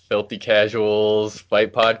Filthy Casuals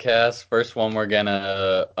Fight Podcast. First one, we're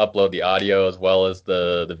gonna upload the audio as well as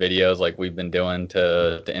the videos like we've been doing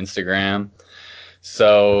to Instagram.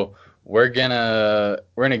 So we're gonna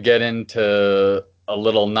get into a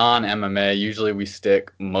little non-MMA. Usually we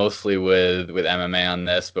stick mostly with MMA on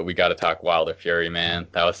this, but we got to talk Wilder Fury, man.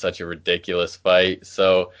 That was such a ridiculous fight.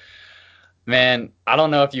 So, man, I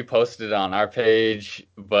don't know if you posted it on our page,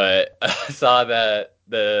 but I saw that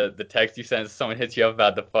the text you sent, someone hits you up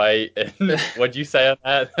about the fight, and what'd you say on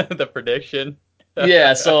that? The prediction?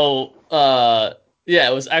 Yeah, so yeah,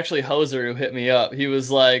 it was actually Hoser who hit me up. He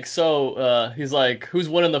was like, he's like, who's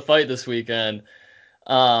winning the fight this weekend?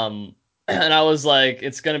 And I was like,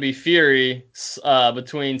 it's gonna be Fury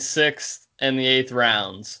between sixth and the eighth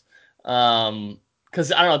rounds.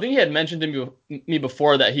 Because I don't know, I think he had mentioned to me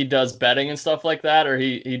before that he does betting and stuff like that, or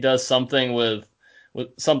he does something with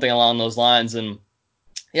something along those lines. And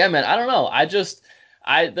yeah, man, I don't know.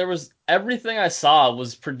 I there was everything I saw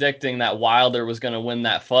was predicting that Wilder was going to win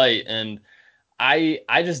that fight, and I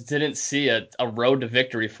just didn't see a road to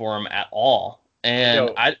victory for him at all. And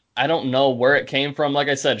Yo, I don't know where it came from. Like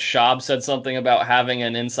I said, Schaub said something about having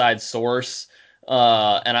an inside source,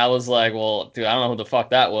 and I was like, well, dude, I don't know who the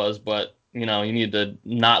fuck that was, but you need to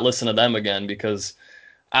not listen to them again because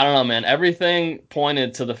I don't know, man. Everything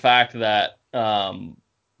pointed to the fact that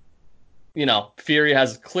Fury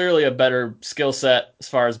has clearly a better skill set as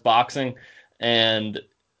far as boxing, and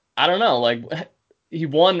I don't know, like he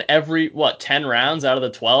won every 10 rounds out of the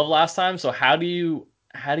 12 last time. So how do you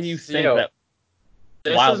think yo, that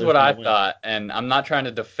this is Wilder's what gonna I win? thought, and I'm not trying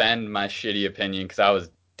to defend my shitty opinion because I was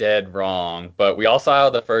dead wrong. But we all saw how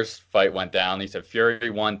the first fight went down. He said Fury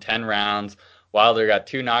won 10 rounds. Wilder got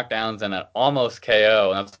two knockdowns and an almost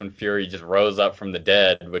KO, and that's when Fury just rose up from the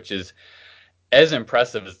dead, which is as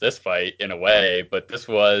impressive as this fight in a way. But this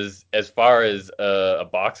was, as far as a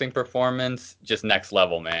boxing performance, just next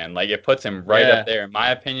level, man. Like it puts him right up Yeah, there, in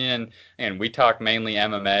my opinion. And we talk mainly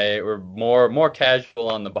MMA. We're more casual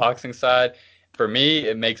on the boxing side. For me,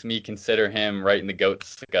 it makes me consider him right in the GOAT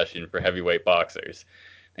discussion for heavyweight boxers.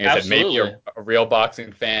 Like I said, maybe absolutely. a real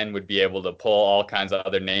boxing fan would be able to pull all kinds of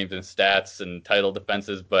other names and stats and title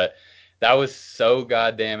defenses, but that was so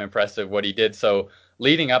goddamn impressive what he did. So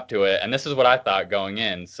leading up to it, and this is what I thought going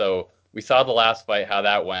in. So we saw the last fight how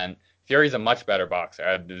that went. Fury's a much better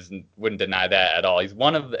boxer. Wouldn't deny that at all. He's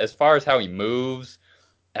one of, as far as how he moves,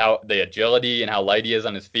 how the agility and how light he is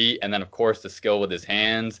on his feet, and then of course the skill with his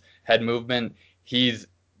hands, head movement. He's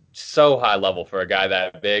so high level for a guy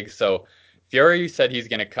that big. So Fury said he's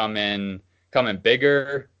going to come in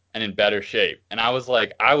bigger and in better shape. And I was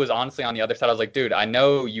like, I was honestly on the other side. I was like, dude, I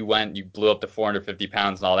know you blew up to 450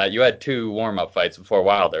 pounds and all that. You had two warm up fights before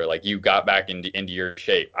Wilder. Like you got back into your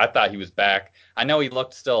shape. I thought he was back. I know he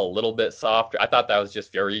looked still a little bit softer. I thought that was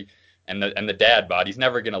just Fury and the dad bod. He's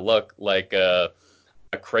never going to look like a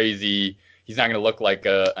crazy. He's not going to look like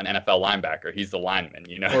an NFL linebacker. He's the lineman.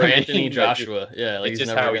 You know Or what I Anthony mean? Like Joshua. Yeah, like it's he's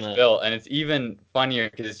just never how he's gonna. built, and it's even funnier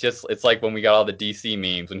because it's like when we got all the DC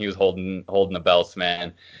memes when he was holding the belts,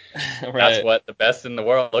 man. That's Right. what the best in the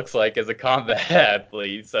world looks like as a combat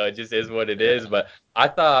athlete. So it just is what it is. Yeah. But I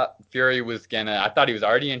thought Fury was gonna. I thought he was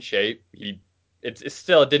already in shape. It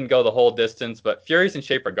still didn't go the whole distance, but Fury's in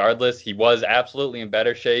shape regardless. He was absolutely in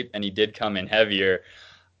better shape, and he did come in heavier.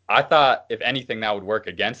 I thought if anything that would work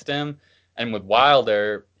against him. And with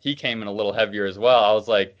Wilder, he came in a little heavier as well. I was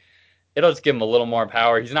like, it'll just give him a little more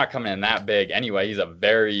power. He's not coming in that big anyway. He's a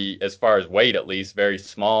very, as far as weight at least, very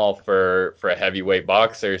small for a heavyweight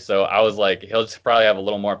boxer. So I was like, he'll just probably have a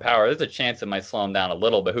little more power. There's a chance it might slow him down a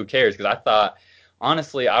little, but who cares? Because I thought,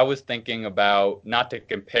 honestly, I was thinking about not to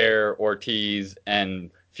compare Ortiz and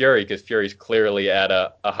Fury because Fury's clearly at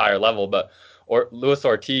a higher level, but or Luis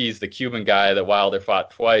Ortiz, the Cuban guy that Wilder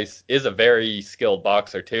fought twice, is a very skilled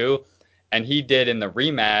boxer too. And he did in the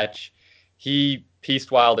rematch, he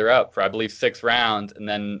pieced Wilder up for I believe 6 rounds, and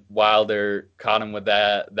then Wilder caught him with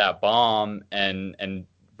that bomb and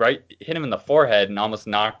right hit him in the forehead and almost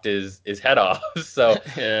knocked his head off. So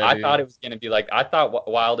Yeah, I thought dude. it was going to be like I thought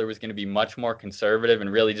Wilder was going to be much more conservative and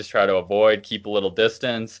really just try to avoid, keep a little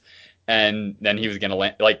distance, and then he was going to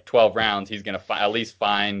land like 12 rounds. He's going to at least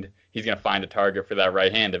find he's going to find a target for that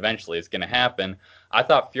right hand. Eventually, it's going to happen. I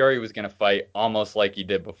thought Fury was going to fight almost like he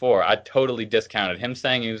did before. I totally discounted him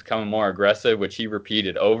saying he was coming more aggressive, which he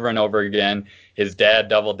repeated over and over again. His dad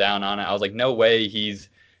doubled down on it. I was like, no way he's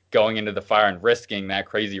going into the fire and risking that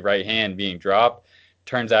crazy right hand being dropped.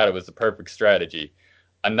 Turns out it was the perfect strategy.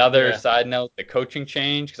 Another Yeah. side note, the coaching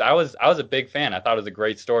change, because I was a big fan. I thought it was a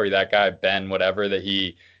great story. That guy Ben, whatever, that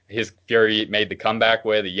his Fury made the comeback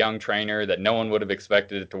with, a young trainer that no one would have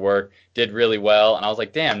expected it to work, did really well. And I was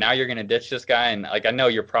like, damn, now you're going to ditch this guy. And like, I know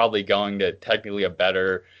you're probably going to technically a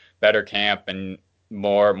better camp and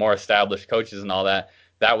more established coaches and all that.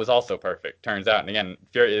 That was also perfect, turns out. And again,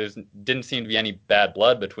 Fury, didn't seem to be any bad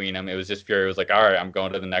blood between them. It was just Fury was like, all right, I'm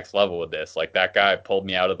going to the next level with this. Like, that guy pulled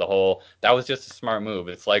me out of the hole. That was just a smart move.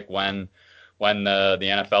 It's like when the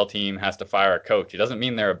NFL team has to fire a coach. It doesn't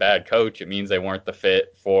mean they're a bad coach. It means they weren't the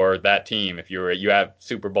fit for that team. If you have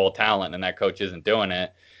Super Bowl talent and that coach isn't doing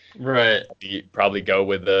it, Right. you probably go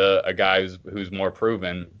with a guy who's more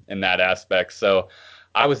proven in that aspect. So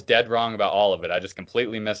I was dead wrong about all of it. I just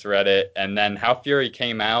completely misread it. And then how Fury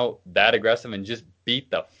came out that aggressive and just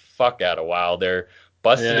beat the fuck out of Wilder,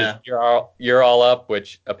 busted his Yeah. ear all up,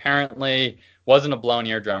 which apparently wasn't a blown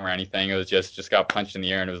eardrum or anything. It was just got punched in the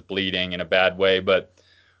ear and it was bleeding in a bad way. But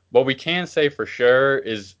what we can say for sure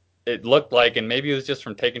is it looked like, and maybe it was just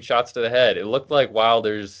from taking shots to the head, it looked like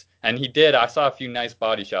Wilder's, and he did. I saw a few nice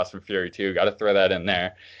body shots from Fury too. Got to throw that in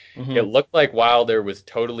there. It Hmm. looked like Wilder was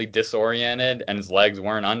totally disoriented and his legs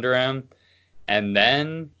weren't under him. And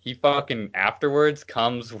then he fucking afterwards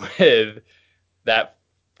comes with that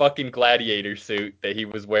fucking gladiator suit that he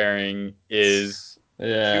was wearing is too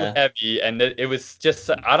Yeah. heavy, and it was just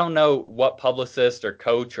I don't know what publicist or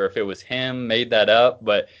coach or if it was him made that up,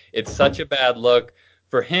 but it's such a bad look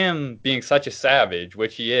for him being such a savage,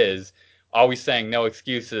 which he is, always saying no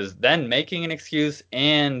excuses, then making an excuse.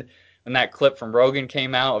 And when that clip from Rogan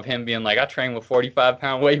came out of him being like, I train with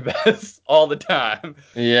 45-pound weight vests all the time,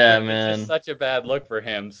 Yeah, it's just man. such a bad look for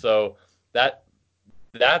him. So that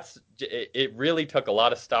it really took a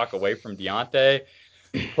lot of stock away from Deontay.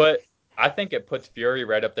 Put I think it puts Fury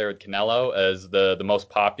right up there with Canelo as the most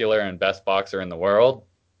popular and best boxer in the world.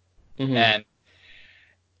 Hmm. And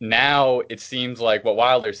now it seems like what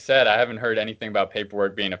Wilder said, I haven't heard anything about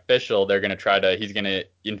paperwork being official. He's going to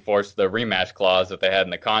enforce the rematch clause that they had in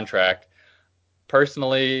the contract.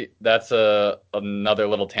 Personally, that's another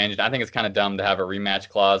little tangent. I think it's kind of dumb to have a rematch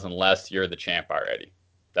clause unless you're the champ already.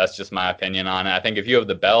 That's just my opinion on it. I think if you have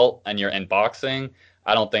the belt and you're in boxing,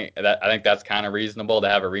 I think that's kind of reasonable to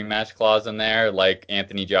have a rematch clause in there, like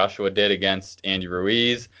Anthony Joshua did against Andy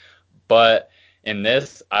Ruiz. But in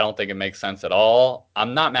this, I don't think it makes sense at all.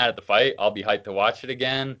 I'm not mad at the fight. I'll be hyped to watch it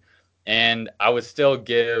again, and I would still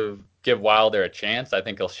give Wilder a chance. I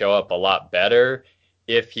think he'll show up a lot better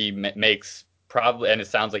if he makes probably, and it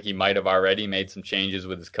sounds like he might have already made some changes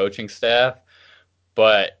with his coaching staff.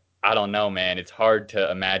 But I don't know, man. It's hard to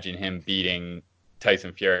imagine him beating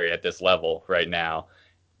Tyson Fury at this level right now.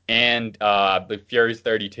 And but Fury's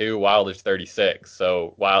 32, Wilder's 36.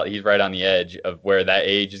 So while he's right on the edge of where that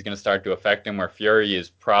age is going to start to affect him, where Fury is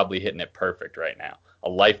probably hitting it perfect right now. A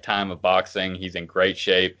lifetime of boxing. He's in great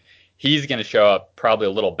shape. He's going to show up probably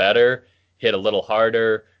a little better, hit a little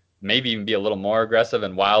harder, maybe even be a little more aggressive.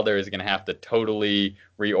 And Wilder is going to have to totally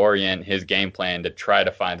reorient his game plan to try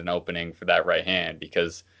to find an opening for that right hand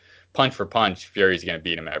because punch for punch, Fury's going to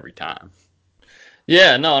beat him every time.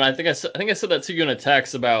 Yeah, no, and I think I said that to you in a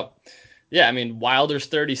text about, yeah, I mean, Wilder's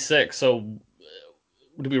 36, so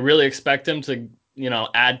do we really expect him to,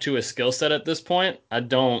 add to his skill set at this point? I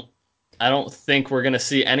don't think we're going to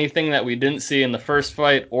see anything that we didn't see in the first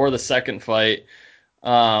fight or the second fight.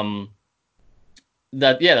 Um,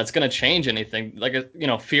 that's going to change anything. Like,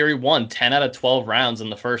 Fury won 10 out of 12 rounds in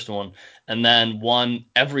the first one and then won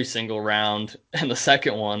every single round in the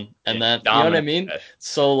second one. And Yeah, then, you know what I dominant mean? finish.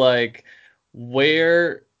 So, like,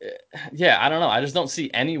 where, yeah, I don't know. I just don't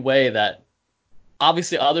see any way that,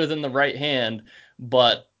 obviously, other than the right hand,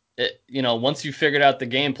 but, once you figured out the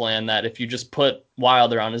game plan, that if you just put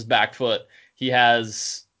Wilder on his back foot, he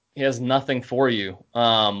has nothing for you.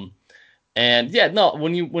 And yeah, no,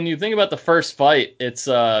 when you think about the first fight, it's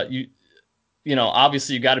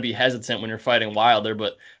obviously you got to be hesitant when you're fighting Wilder,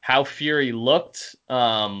 but how Fury looked,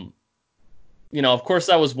 of course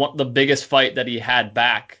that was the biggest fight that he had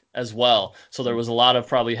back as well. So there was a lot of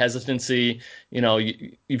probably hesitancy.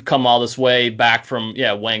 You've come all this way back from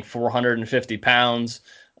weighing 450 pounds,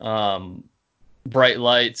 um, bright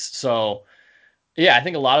lights. So yeah, I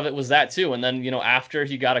think a lot of it was that too. And then, after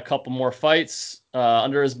he got a couple more fights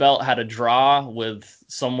under his belt, had a draw with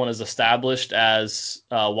someone as established as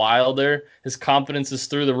Wilder, his confidence is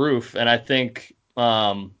through the roof. And I think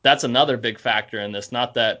that's another big factor in this.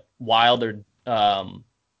 Not that Wilder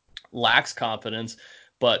lacks confidence,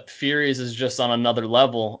 but Fury's is just on another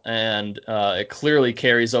level, and it clearly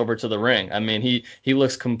carries over to the ring. I mean, he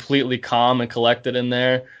looks completely calm and collected in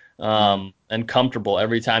there, and comfortable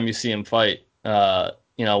every time you see him fight.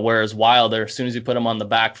 Whereas Wilder, as soon as you put him on the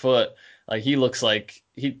back foot, Like he looks like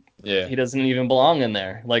Yeah. he doesn't even belong in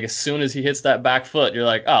there. Like as soon as he hits that back foot, you're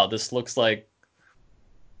like, oh, this looks like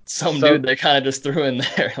some So dude they kind of just threw in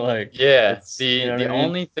there. Like yeah, it's, you the know what the I mean?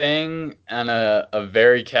 only thing in a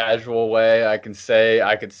very casual way I can say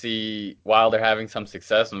I could see Wilder having some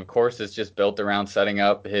success, and of course it's just built around setting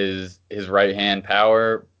up his right hand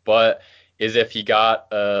power, but is if he got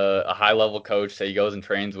a high level coach, say he goes and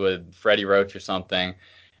trains with Freddie Roach or something,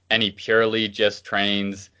 and he purely just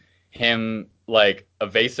trains him like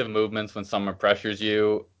evasive movements when someone pressures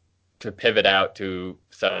you to pivot out to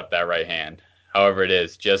set up that right hand. However it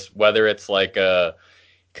is, just whether it's like a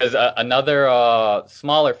because another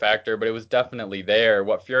smaller factor, but it was definitely there.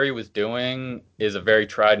 What Fury was doing is a very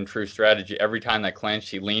tried and true strategy. Every time that clinched,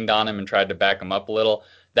 he leaned on him and tried to back him up a little.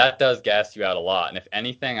 That does gas you out a lot. And if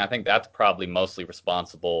anything, I think that's probably mostly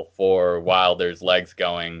responsible for Wilder's legs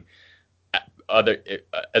going other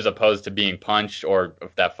as opposed to being punched or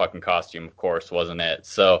if that fucking costume, of course, wasn't it.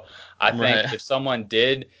 So I think Right. if someone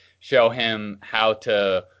did show him how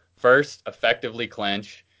to first effectively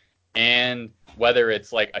clinch and whether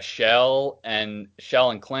it's like a shell and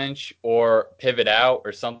clinch or pivot out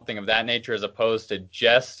or something of that nature as opposed to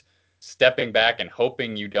just stepping back and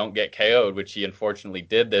hoping you don't get KO'd, which he unfortunately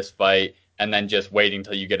did this fight, and then just waiting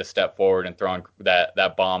until you get a step forward and throwing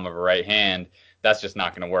that bomb of a right hand. That's just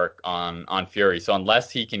not going to work on Fury. So unless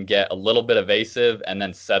he can get a little bit evasive and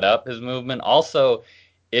then set up his movement, also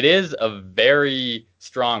it is a very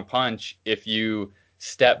strong punch if you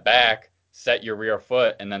step back, set your rear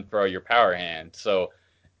foot, and then throw your power hand. So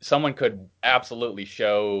someone could absolutely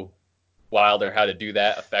show Wilder how to do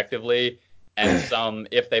that effectively. And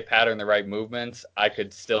if they pattern the right movements, I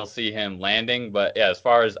could still see him landing. But yeah, as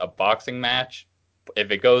far as a boxing match, if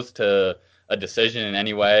it goes to a decision in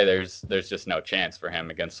any way, there's just no chance for him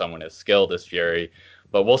against someone as skilled as Fury.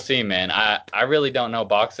 But we'll see, man. I really don't know.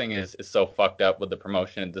 Boxing is so fucked up with the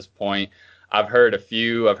promotion at this point. I've heard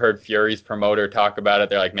Fury's promoter talk about it.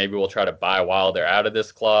 They're like, maybe we'll try to buy Wilder out of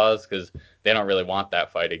this clause because they don't really want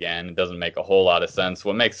that fight again. It doesn't make a whole lot of sense.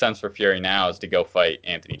 What makes sense for Fury now is to go fight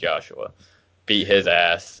Anthony Joshua, beat his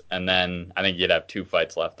ass, and then I think you'd have 2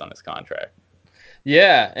 fights left on his contract.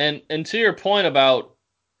 Yeah, and to your point about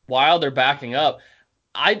Wilder backing up,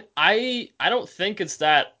 I don't think it's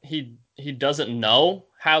that he doesn't know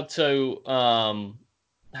how to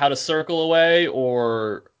circle away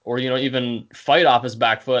or even fight off his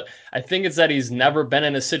back foot. I think it's that he's never been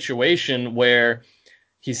in a situation where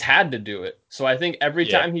he's had to do it. So I think every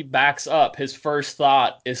Yeah. time he backs up, his first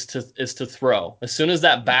thought is to throw. As soon as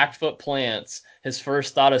that back foot plants, his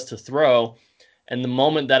first thought is to throw. And the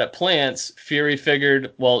moment that it plants, Fury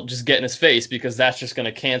figured, well, just get in his face because that's just going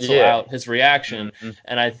to cancel Yeah. out his reaction. Mm-hmm.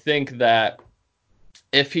 And I think that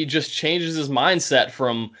if he just changes his mindset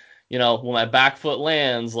from, when my back foot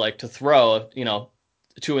lands, like to throw,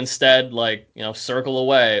 to instead like, circle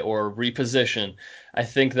away or reposition, I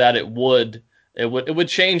think that it would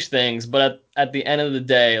change things. But at the end of the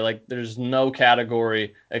day, like there's no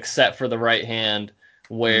category except for the right hand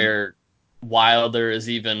Mm. where Wilder is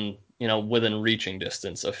even, within reaching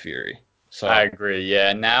distance of Fury. I So agree.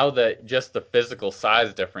 Yeah. Now that just the physical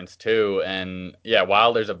size difference too, and yeah,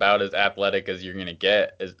 Wilder's about as athletic as you're gonna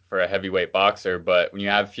get as for a heavyweight boxer. But when you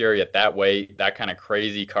have Fury at that weight, that kind of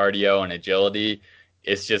crazy cardio and agility,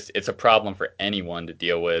 it's a problem for anyone to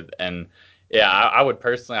deal with. And yeah, I would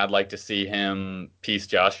personally, I'd like to see him piece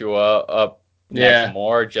Joshua up next yeah,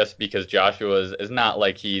 more, just because Joshua is not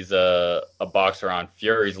like he's a boxer on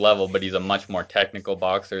Fury's level, but he's a much more technical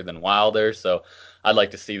boxer than Wilder. So. I'd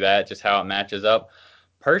like to see that, just how it matches up.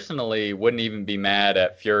 Personally, wouldn't even be mad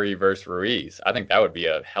at Fury versus Ruiz. I think that would be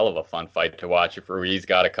a hell of a fun fight to watch if Ruiz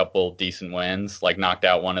got a couple decent wins, like knocked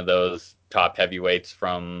out one of those top heavyweights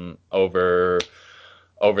from over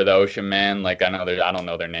the ocean, man. Like I don't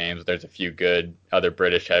know their names. There's a few good other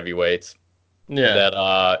British heavyweights yeah,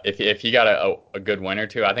 that if he got a good win or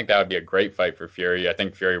two, I think that would be a great fight for Fury. I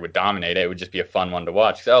think Fury would dominate it. It would just be a fun one to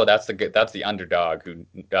watch. So that's the underdog who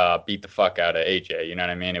beat the fuck out of AJ. You know what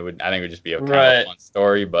I mean? I think it would just be a kind of a right. fun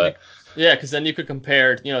story. But Yeah, because then you could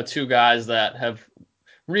compare, two guys that have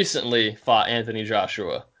recently fought Anthony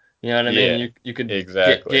Joshua. You know what I mean? yeah, You could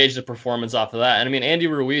exactly. gauge the performance off of that. And I mean, Andy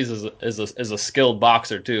Ruiz is a skilled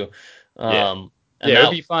boxer too. Yeah. And Yeah, it would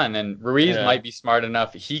that, be fun. And Ruiz yeah, might be smart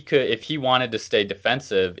enough. He could, if he wanted to stay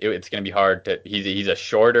defensive, it's going to be hard to. He's a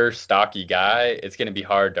shorter, stocky guy. It's going to be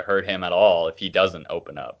hard to hurt him at all if he doesn't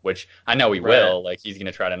open up. Which I know he right. will. Like he's going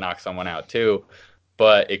to try to knock someone out too.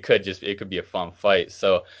 But it could be a fun fight.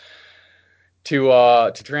 So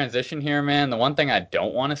to transition here, man, the one thing I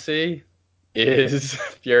don't want to see is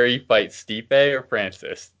Fury fight Stipe or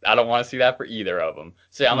Francis. I don't want to see that for either of them.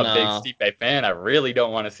 See, I'm a big No. Stipe fan. I really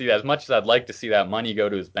don't want to see that. As much as I'd like to see that money go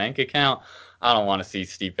to his bank account, I don't want to see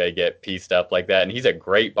Stipe get pieced up like that. And he's a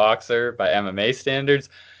great boxer by MMA standards.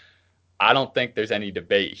 I don't think there's any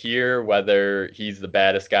debate here whether he's the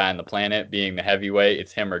baddest guy on the planet, being the heavyweight.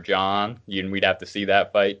 It's him or John. We'd have to see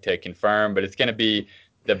that fight to confirm, but it's going to be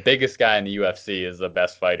the biggest guy in the UFC is the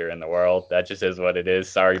best fighter in the world. That just is what it is.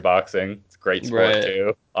 Sorry, boxing. It's a great sport Right.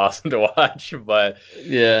 too. Awesome to watch, but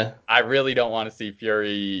Yeah. I really don't want to see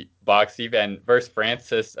Fury box even versus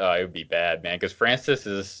Francis. Oh, it would be bad, man, because Francis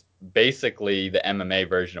is basically the MMA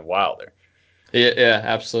version of Wilder. Yeah, yeah,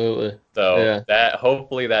 absolutely. So Yeah. that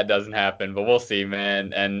hopefully that doesn't happen, but we'll see,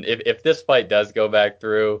 man. And if this fight does go back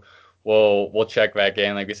through, we'll check back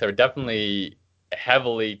in. Like we said, we're definitely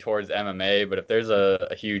heavily towards MMA, but if there's a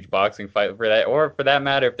huge boxing fight for that, or for that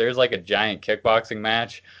matter, if there's like a giant kickboxing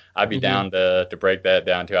match, I'd be hmm down to break that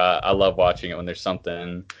down too. I love watching it when there's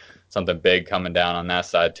something big coming down on that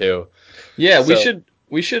side too. Yeah, So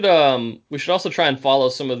we should also try and follow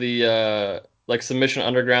some of the like submission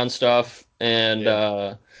underground stuff and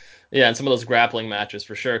yeah. yeah, and some of those grappling matches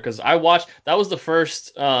for sure. Because I watched that was the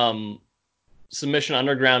first submission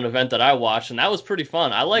underground event that I watched, and that was pretty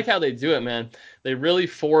fun. I like how they do it, man. They really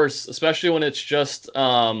force, especially when it's just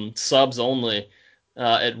subs only.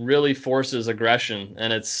 It really forces aggression,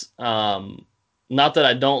 and it's not that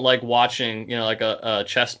I don't like watching, like a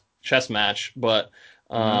chess match, but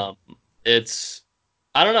Mhm. um, it's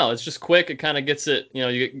I don't know. It's just quick. It kind of gets it.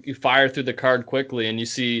 You fire through the card quickly, and you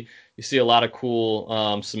see a lot of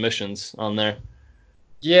cool submissions on there.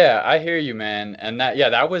 Yeah, I hear you, man. And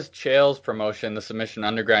that was Chael's promotion, the Submission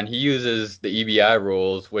Underground. He uses the EBI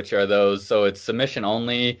rules, which are those, so it's submission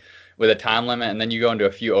only with a time limit, and then you go into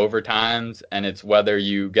a few overtimes, and it's whether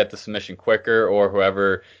you get the submission quicker or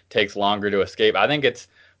whoever takes longer to escape. I think it's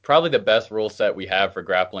probably the best rule set we have for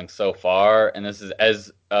grappling so far, and this is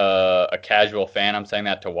as a casual fan, I'm saying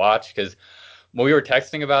that to watch because when we were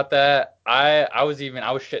texting about that, I was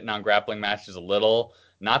shitting on grappling matches a little.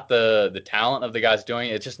 Not the talent of the guys doing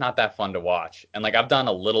it. It's just not that fun to watch. And like I've done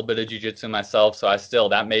a little bit of jujitsu myself, so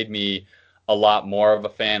that made me a lot more of a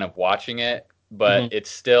fan of watching it. But hmm it's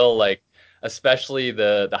still like, especially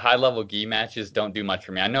the high level gi matches don't do much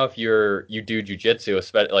for me. I know if you do jujitsu,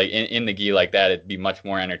 especially like in the gi like that, it'd be much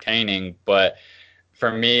more entertaining. But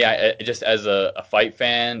for me, just as a fight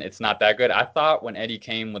fan, it's not that good. I thought when Eddie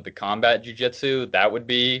came with the combat jujitsu, that would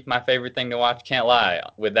be my favorite thing to watch. Can't lie.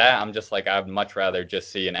 With that, I'm just like I'd much rather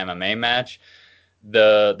just see an MMA match.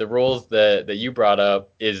 The rules that you brought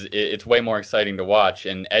up it's way more exciting to watch.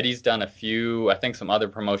 And Eddie's done a few, I think some other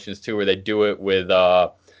promotions too, where they do it with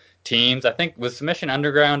teams. I think with Submission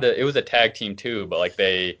Underground, it was a tag team too, but like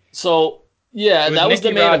So yeah, it was that was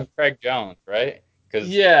the Nicky main Rod and event. Craig Jones, right?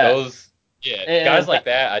 Because Yeah, yeah, guys and like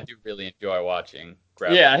that, I do really enjoy watching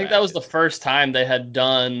yeah, I grappling think that was the matches. first time they had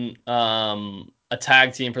done a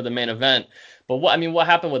tag team for the main event. But what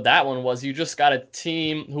happened with that one was you just got a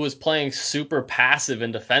team who was playing super passive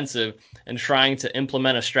and defensive and trying to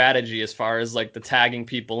implement a strategy as far as like the tagging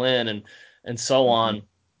people in and so Hmm. on.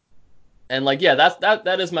 And like yeah,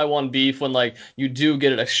 that is my one beef when like you do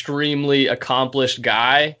get an extremely accomplished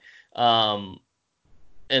guy um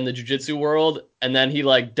in the jiu-jitsu world and then he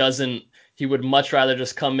like doesn't he would much rather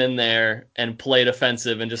just come in there and play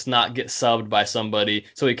defensive and just not get subbed by somebody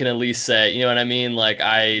so he can at least say, you know what I mean? Like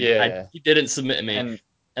I Yeah, he didn't submit me. and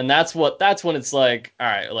And that's when it's like, all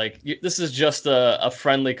right, like this is just a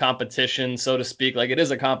friendly competition, so to speak. Like it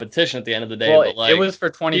is a competition at the end of the day, well, but it like was for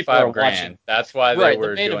people are 25 watching. grand. That's why they Right, the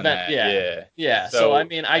were main doing event, that. yeah. Yeah. Yeah. So I So,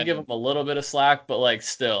 mean, I give him and a little bit of slack, but like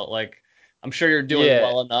still, like I'm sure you're doing yeah,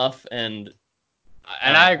 well enough and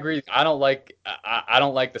and I agree. I don't like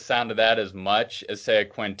the sound of that as much as say a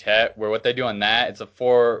quintet, where what they do on that, it's a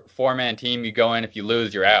four man team. You go in, if you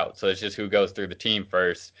lose, you're out. So it's just who goes through the team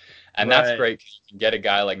first, and that's right, great 'cause you can get a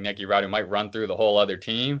guy like Nicky Rod who might run through the whole other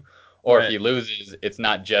team, or if right. he loses, it's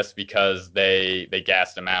not just because they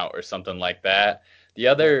gassed him out or something like that. The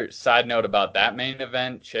Right. other side note about that main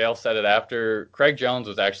event, Chael said it after Craig Jones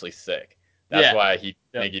was actually sick. That's Yeah. why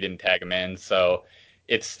Yep. Nicky didn't tag him in. So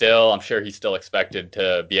it's still, I'm sure he's still expected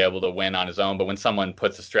to be able to win on his own. But when someone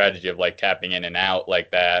puts a strategy of like tapping in and out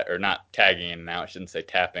like that, or not tagging in and out, I shouldn't say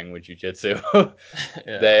tapping with jujitsu,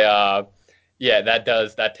 Yeah. they, yeah,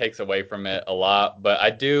 that takes away from it a lot. But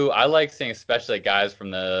I like seeing especially guys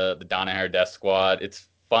from the Donaher Death Squad. It's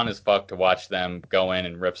fun as fuck to watch them go in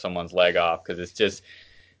and rip someone's leg off because it's just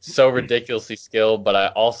so ridiculously skilled, but I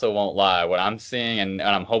also won't lie. What I'm seeing, and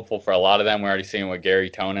I'm hopeful for a lot of them, we're already seeing with Gary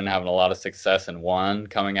Tonin having a lot of success and one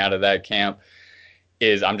coming out of that camp.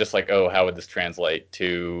 is I'm just like, oh, how would this translate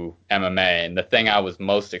to MMA? And the thing I was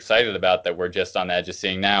most excited about that we're just on the edge of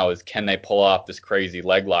seeing now is can they pull off this crazy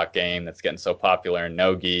leg lock game that's getting so popular in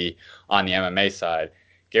no-gi on the MMA side?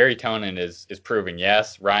 Gary Tonin is proving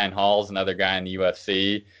yes. Ryan Hall's another guy in the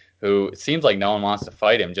UFC who it seems like no one wants to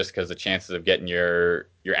fight him just because the chances of getting your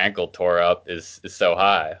ankle tore up is so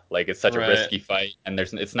high. Like it's such a Right. risky fight, and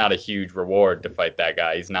it's not a huge reward to fight that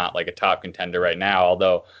guy. He's not like a top contender right now,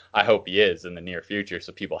 although I hope he is in the near future.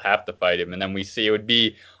 So people have to fight him, and then we see it would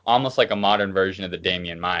be almost like a modern version of the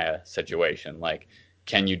Damian Maya situation. Like,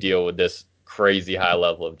 can you deal with this crazy high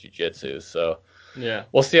level of jiu-jitsu? So Yeah.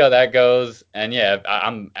 we'll see how that goes. And yeah,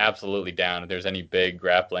 I'm absolutely down if there's any big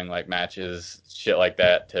grappling like matches, shit like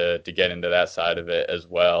that, to get into that side of it as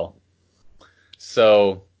well.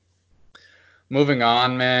 So moving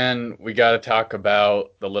on, man, we got to talk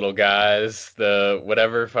about the little guys, the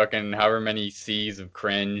whatever fucking however many C's of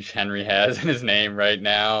cringe Henry has in his name right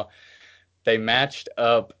now. They matched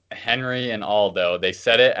up Henry and Aldo. They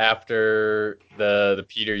said it after the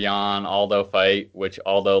Peter Yan Aldo fight, which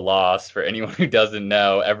Aldo lost. For anyone who doesn't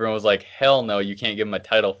know, everyone was like, "Hell no, you can't give him a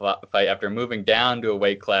title fight after moving down to a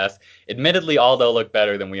weight class." Admittedly, Aldo looked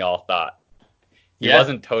better than we all thought. He Yeah.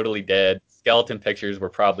 wasn't totally dead. Skeleton pictures were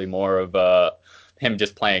probably more of him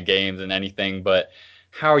just playing games than anything. But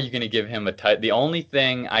how are you going to give him a title? The only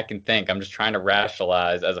thing I can think, I'm just trying to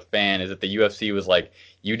rationalize as a fan, is that the UFC was like,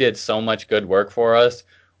 "You did so much good work for us.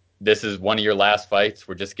 This is one of your last fights.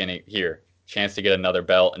 We're just gonna here chance to get another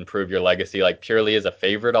belt and prove your legacy." Like purely as a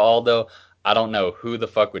favor to Aldo. I don't know who the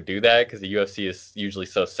fuck would do that because the UFC is usually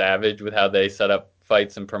so savage with how they set up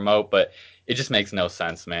fights and promote, but it just makes no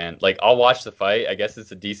sense, man. Like I'll watch the fight. I guess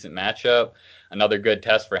it's a decent matchup. Another good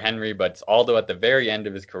test for Henry, but it's Aldo at the very end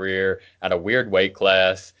of his career at a weird weight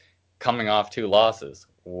class, coming off two losses.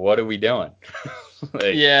 What are we doing?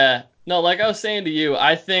 Like, Yeah. No, like I was saying to you,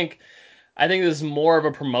 I think this is more of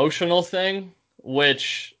a promotional thing,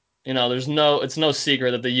 which, it's no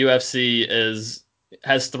secret that the UFC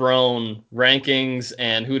has thrown rankings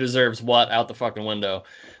and who deserves what out the fucking window.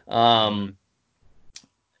 Um, mhm.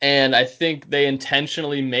 and I think they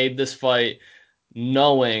intentionally made this fight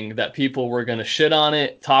knowing that people were going to shit on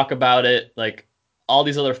it, talk about it, like all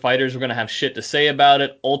these other fighters were going to have shit to say about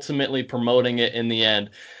it, ultimately promoting it in the end.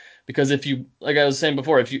 Because if you, like I was saying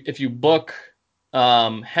before, if you book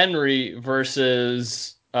Henry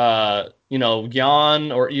versus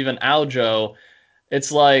Jan or even Aljo,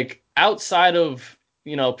 it's like outside of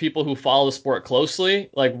people who follow the sport closely,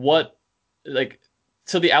 like what like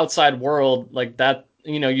to the outside world, like that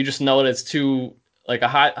you just know that it's two like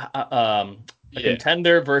a Yeah.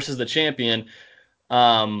 contender versus the champion.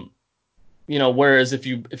 Um, whereas if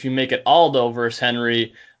you make it Aldo versus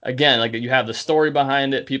Henry, again, like you have the story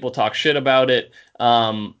behind it, people talk shit about it,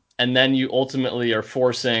 and then you ultimately are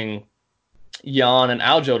forcing Jan and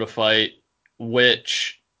Aljo to fight,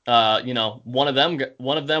 which one of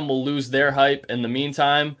them will lose their hype in the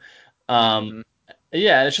meantime. Um, hmm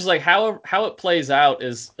yeah, it's just like how it plays out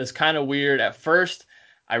is kind of weird. At first,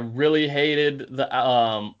 I really hated the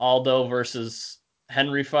Aldo versus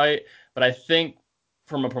Henry fight, but I think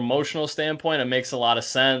from a promotional standpoint, it makes a lot of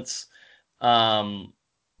sense. Um,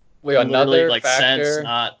 Wait, literally another like sense,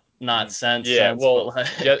 factor. not Yeah, sense, but well,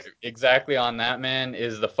 just like exactly on that, man,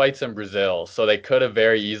 is the fights in Brazil. So they could have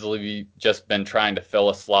very easily just been trying to fill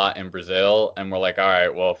a slot in Brazil, and we're like, all right,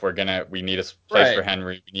 well, if we need a place for right.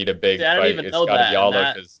 Henry, we need a See, big I didn't fight. even It's know got to be that, and Aldo,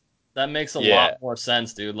 that because that makes a yeah, lot more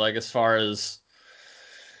sense, dude. Like as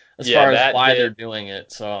yeah, far as that why they're did. doing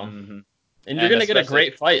it. So, hmm and you're And gonna get a especially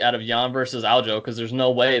great fight out of Jan versus Aljo because there's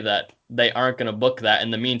no way that they aren't gonna book that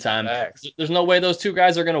in the meantime. facts. There's no way those two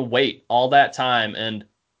guys are gonna wait all that time, and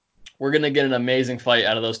we're gonna get an amazing fight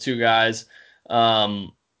out of those two guys.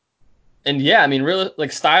 Um, and yeah, I mean, really, like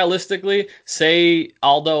stylistically, say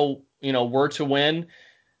Aldo, were to win,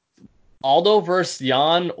 Aldo versus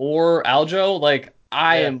Jan or Aljo, like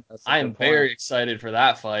I Yeah, am, that's a I good am point. very excited for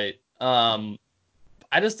that fight.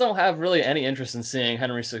 I just don't have really any interest in seeing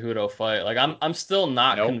Henry Cejudo fight. Like I'm still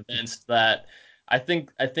not Nope. convinced that. I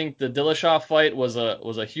think the Dillashaw fight was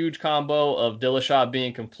a huge combo of Dillashaw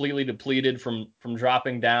being completely depleted from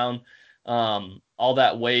dropping down all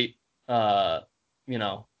that weight, uh, you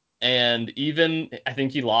know, and even I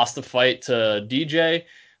think he lost the fight to DJ,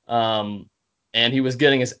 um, and he was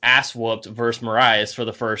getting his ass whooped versus Marias for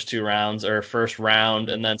the first two rounds or first round,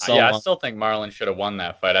 and then so Yeah, I on. still think Marlon should have won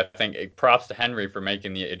that fight. I think props to Henry for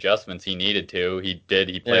making the adjustments he needed to. He did.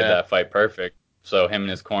 He played Yeah. that fight perfect. So him and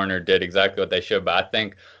his corner did exactly what they should. But I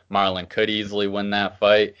think Marlon could easily win that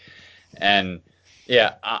fight. And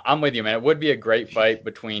Yeah, I'm with you, man. It would be a great fight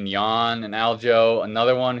between Jan and Aljo.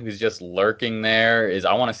 Another one who's just lurking there is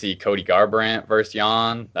I want to see Cody Garbrandt versus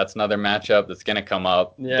Jan. That's another matchup that's going to come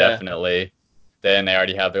up, Yeah. definitely. Then they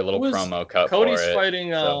already have their Who little was promo cut for Cody's it.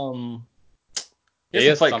 fighting? So He has he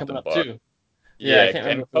a has fight coming something up booked. too. Yeah, I Yeah, can't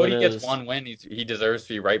remember and who it Cody gets is. one win. He deserves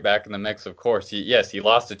to be right back in the mix, of course. Yes, he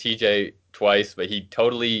lost to TJ twice, but he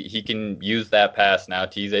can use that pass now.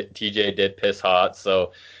 TJ did piss hot,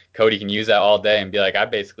 so Cody can use that all day and be like, I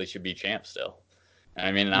basically should be champ still.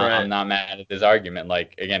 I mean, I'm Right. not mad at his argument.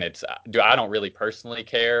 Like again, I don't really personally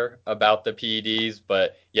care about the PEDs,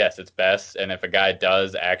 but yes, it's best. And if a guy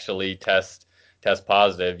does actually test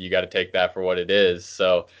positive, you got to take that for what it is.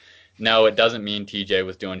 So no, it doesn't mean TJ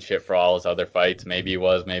was doing shit for all his other fights. Maybe he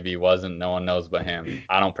was, maybe he wasn't. No one knows but him.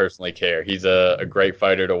 I don't personally care. He's a great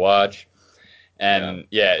fighter to watch. Yeah. And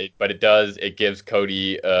yeah, it gives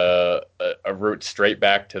Cody a route straight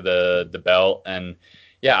back to the belt. And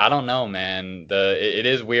yeah, I don't know, man. It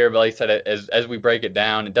is weird, but like I said, as we break it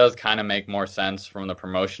down, it does kind of make more sense from the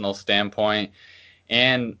promotional standpoint.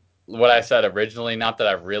 And what I said originally, not that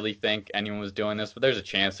I really think anyone was doing this, but there's a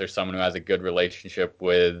chance there's someone who has a good relationship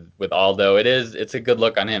with Aldo. It's a good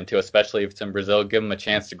look on him too, especially if it's in Brazil. Give him a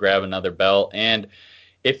chance to grab another belt. And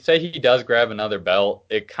if say he does grab another belt,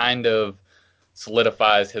 it kind of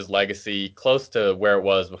solidifies his legacy close to where it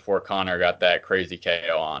was before Connor got that crazy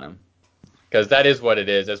KO on him. Because that is what it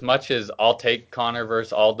is. As much as I'll take Connor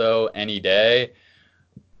versus Aldo any day,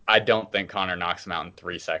 I don't think Connor knocks him out in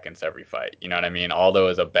 3 seconds every fight. You know what I mean? Aldo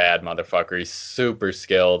is a bad motherfucker. He's super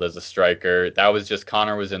skilled as a striker. That was just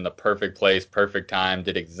Connor was in the perfect place, perfect time,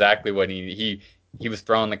 did exactly what he was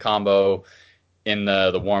throwing the combo in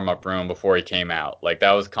the warm up room before he came out. Like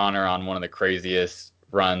that was Connor on one of the craziest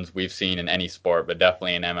runs we've seen in any sport, but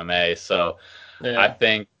definitely in MMA. So I Yeah.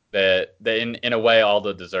 think that in a way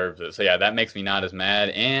Aldo deserves it. So yeah, that makes me not as mad.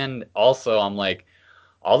 And also I'm like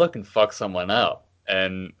Aldo can fuck someone up.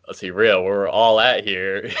 And let's be real, where we're all at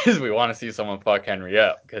here is we want to see someone fuck Henry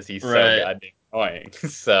up because he's so Right. goddamn annoying.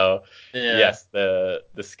 So Yeah. yes, the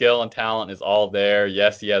skill and talent is all there.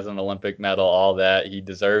 Yes, he has an Olympic medal, all that. He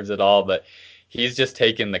deserves it all, but he's just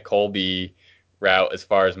taken the Colby route as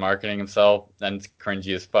far as marketing himself, and it's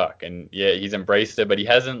cringy as fuck. And yeah, he's embraced it, but he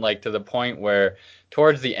hasn't like to the point where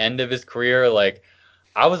towards the end of his career, like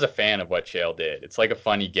I was a fan of what Chael did. It's like a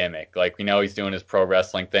funny gimmick. Like we know he's doing his pro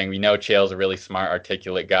wrestling thing. We know Chael's a really smart,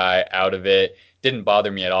 articulate guy. Out of it, didn't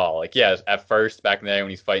bother me at all. Like yeah, at first back in the day when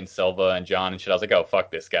he's fighting Silva and John and shit, I was like, oh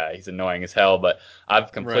fuck this guy. He's annoying as hell. But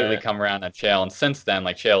I've completely Right. come around on Chael, and since then,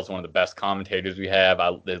 like Chael's one of the best commentators we have.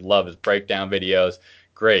 I love his breakdown videos.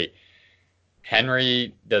 Great.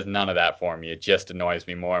 Henry does none of that for me. It just annoys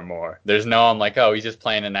me more and more. There's no, I'm like, oh, he's just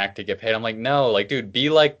playing an act to get paid. I'm like, no, like, dude, be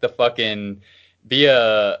like the fucking, be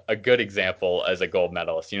a good example as a gold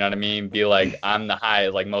medalist. You know what I mean? Be like, I'm the high,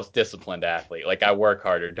 like, most disciplined athlete. Like, I work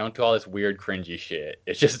harder. Don't do all this weird, cringy shit.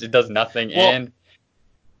 It's just, it does nothing. Well, And,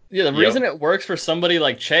 yeah, the yep, reason it works for somebody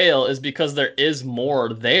like Chael is because there is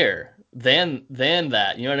more there than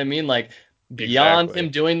that. You know what I mean? Like beyond him exactly.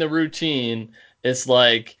 doing the routine, it's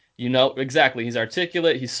like, exactly. He's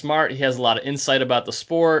articulate, he's smart, he has a lot of insight about the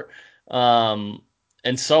sport, um,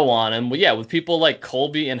 and so on. And yeah, with people like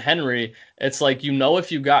Colby and Henry, it's like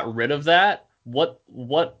if you got rid of that, what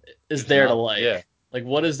is There's there to not, yeah. like? Like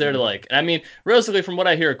what is there to Hmm. like? And I mean, realistically, from what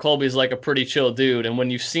I hear, Colby's like a pretty chill dude, and when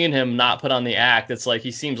you've seen him not put on the act, it's like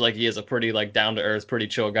he seems like he is a pretty like down to earth, pretty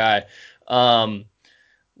chill guy. Um,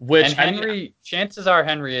 And which I mean, Henry, chances are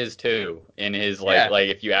Henry is too in his yeah, like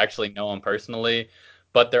if you actually know him personally.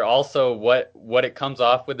 But they're also what it comes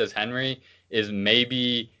off with as Henry is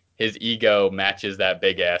maybe his ego matches that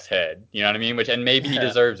big ass head. You know what I mean? Which and maybe he yeah,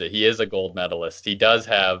 deserves it. He is a gold medalist. He does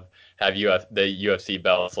have the UFC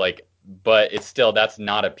belts. Like, but it's still that's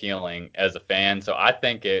not appealing as a fan. So I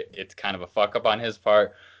think it's kind of a fuck up on his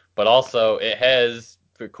part. But also it has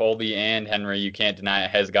for Colby and Henry, you can't deny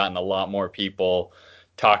it has gotten a lot more people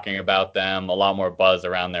talking about them, a lot more buzz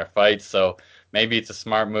around their fights. So maybe it's a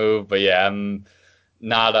smart move, but yeah, I'm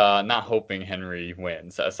not hoping Henry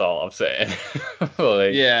wins. That's all I'm saying.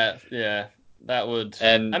 Like yeah. That would, I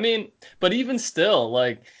and mean, but even still,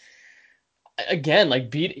 like again,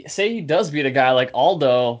 like say he does beat a guy like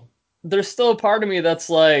Aldo, there's still a part of me that's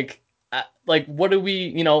like what do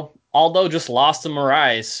we, Aldo just lost to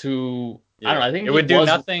Moraes, who I don't yeah, know, I think it he would do was,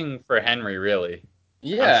 nothing for Henry really.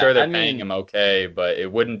 I'm yeah, sure they're I paying mean, him okay, but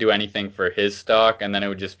it wouldn't do anything for his stock. And then it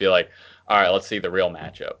would just be like, all right, let's see the real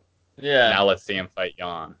matchup. yeah. Now let's see him fight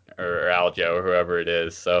Jan or Aljo or whoever it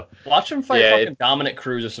is. So Watch him fight yeah, fucking Dominic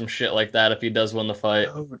Cruz or some shit like that if he does win the fight.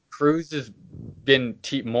 oh, Cruz is. been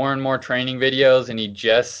more and more training videos, and he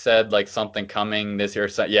just said like something coming this year.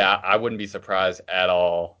 So yeah, I wouldn't be surprised at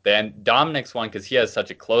all. Then Dominic's one because he has such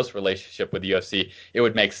a close relationship with the UFC. It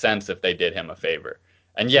would make sense if they did him a favor.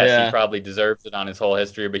 And yes, he Yeah, probably deserves it on his whole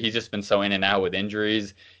history, but he's just been so in and out with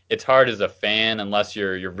injuries. It's hard as a fan, unless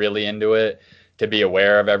you're really into it, to be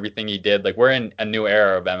aware of everything he did. Like we're in a new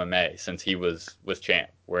era of MMA since he was champ.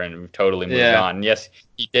 We've totally moved yeah. on. And yes,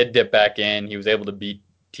 he did dip back in. He was able to beat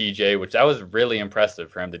TJ, which that was really impressive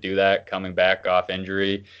for him to do that coming back off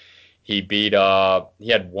injury. He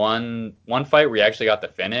had one fight where he actually got the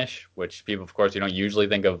finish, which people, of course, you don't usually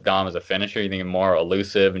think of Dom as a finisher. You think of more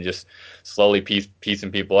elusive and just slowly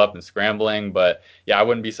piecing people up and scrambling. But yeah, I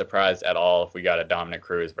wouldn't be surprised at all if we got a Dominic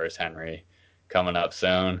Cruz versus Henry coming up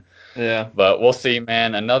soon. Yeah. But we'll see,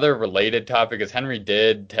 man. Another related topic is Henry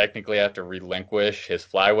did technically have to relinquish his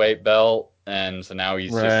flyweight belt, and so now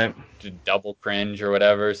he's just Right. double cringe or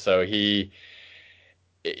whatever. So he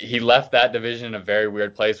left that division in a very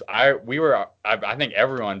weird place. I think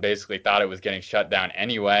everyone basically thought it was getting shut down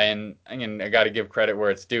anyway, and I got to give credit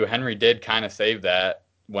where it's due. Henry did kind of save that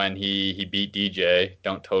when he beat DJ.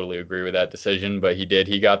 Don't totally agree with that decision, but he did.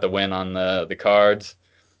 He got the win on the cards.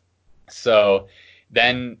 So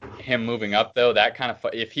then him moving up though, that kind of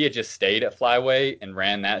if he had just stayed at flyweight and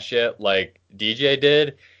ran that shit like DJ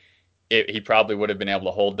did, he probably would have been able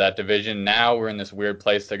to hold that division. Now we're in this weird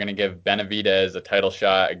place. They're going to give Benavidez a title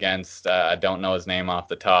shot against I don't know his name off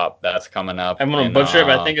the top. That's coming up I'm gonna in butcher it,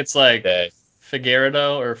 but I think it's like day.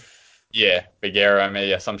 Figueredo Yeah, Figueroa,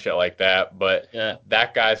 maybe some shit like that. But yeah.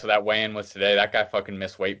 that guy, so that weigh-in was today. That guy fucking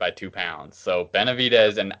missed weight by 2 pounds. So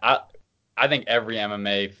Benavidez, and I think every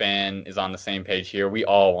MMA fan is on the same page here. We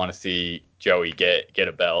all want to see Joey get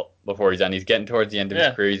a belt before he's done. He's getting towards the end of his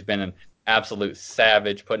Yeah. career. He's been an absolute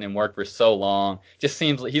savage, putting in work for so long. Just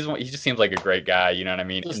seems like he just seems like a great guy. You know what I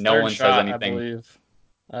mean? His No third one says shot, I anything. believe,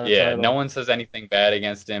 at a Yeah, no title. one says anything bad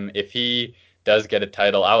against him. If he does get a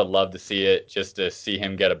title, I would love to see it, just to see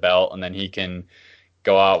him get a belt, and then he can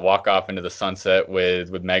go out, walk off into the sunset with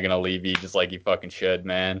Megan O'Leary, just like he fucking should,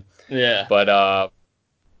 man. Yeah. But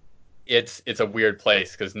it's a weird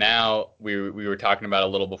place because now we were talking about a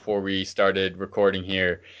little before we started recording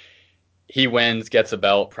here. He wins, gets a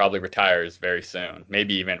belt, probably retires very soon,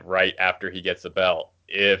 maybe even right after he gets a belt.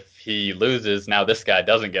 If he loses, now this guy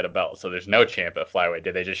doesn't get a belt, so there's no champ at flyweight.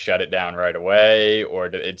 Did they just shut it down right away, or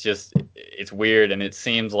did it just? It's weird, and it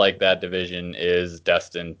seems like that division is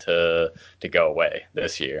destined to go away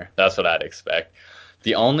this year. That's what I'd expect.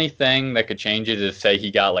 The only thing that could change it is say he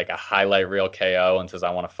got like a highlight reel KO and says I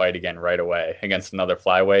want to fight again right away against another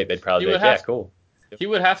flyweight. They'd He probably be would like, yeah, have cool. he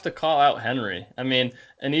would have to call out Henry. I mean,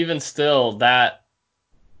 and even still that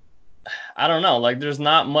I don't know, like there's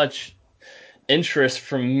not much interest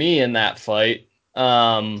from me in that fight.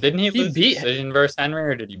 Didn't he He lose beat decision versus Henry,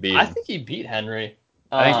 or did he beat I him? think he beat Henry.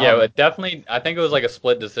 I think yeah, Um but definitely. I think it was like a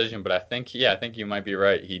split decision, but I think you might be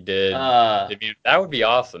right. He did. uh That would be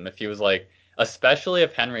awesome if he was like, especially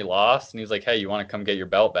if Henry lost and he was like, hey, you want to come get your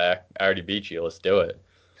belt back? I already beat you. Let's do it.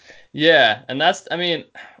 yeah, and that's I mean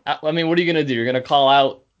what are you going to do? You're going to call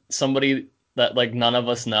out somebody that like none of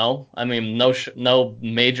us know? I mean no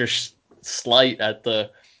major slight at the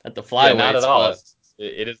Yeah, not at flyweights, all. but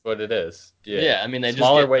It is what it is. Yeah, yeah, I mean they just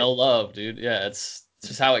smaller get weight. no love, dude. Yeah, it's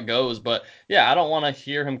just how it goes. But yeah, I don't want to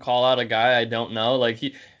hear him call out a guy I don't know. Like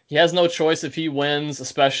he has no choice if he wins,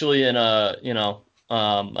 especially in a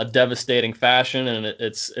devastating fashion, and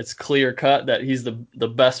it's clear cut that he's the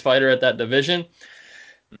best fighter at that division.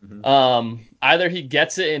 Hmm. Either he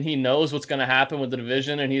gets it and he knows what's going to happen with the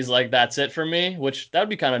division, and he's like, "That's it for me," which that would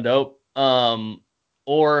be kind of dope.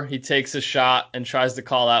 Or he takes a shot and tries to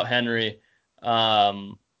call out Henry.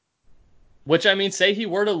 Um, which I mean, say he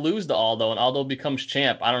were to lose to Aldo and Aldo becomes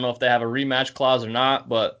champ. I don't know if they have a rematch clause or not,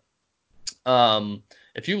 but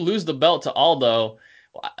if you lose the belt to Aldo,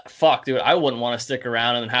 fuck, dude, I wouldn't want to stick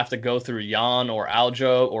around and have to go through Jan or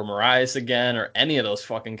Aljo or Marias again or any of those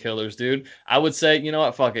fucking killers, dude. I would say, you know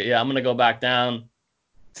what, fuck it, yeah, I'm gonna go back down,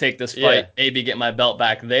 take this fight, Yeah, maybe get my belt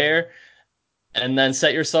back there, and then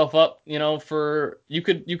set yourself up, for you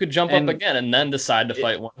could jump up and again and then decide to it,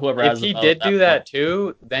 fight whoever if has the he belt did at that do point. that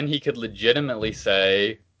too, then he could legitimately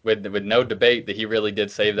say with no debate that he really did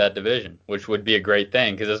save that division, which would be a great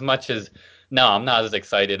thing. Because as much as no, I'm not as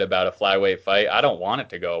excited about a flyweight fight. I don't want it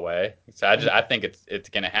to go away. So I think it's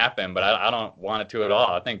gonna happen, but I don't want it to at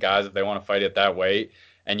all. I think guys, if they want to fight at that weight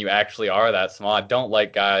and you actually are that small, I don't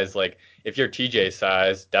like guys like if you're TJ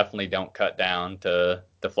size, definitely don't cut down to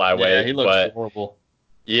Yeah, he flyweight. looks But horrible.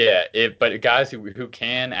 Yeah, but guys who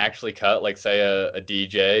can actually cut, like say a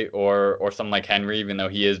DJ or something like Henry, even though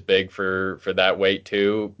he is big for that weight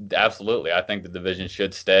too, absolutely. I think the division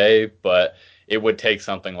should stay, but it would take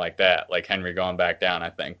something like that, like Henry going back down, I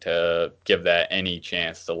think, to give that any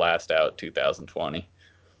chance to last out 2020.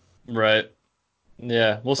 Right.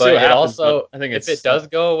 Yeah, we'll see But what it happens, but also, I think if it it's does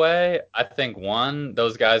go away, I think one,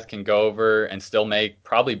 those guys can go over and still make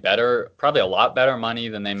probably a lot better money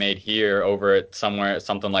than they made here over at somewhere,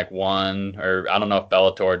 something like one, or I don't know if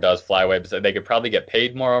Bellator does flyweight, but they could probably get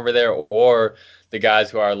paid more over there, or the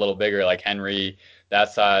guys who are a little bigger, like Henry,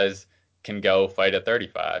 that size, can go fight at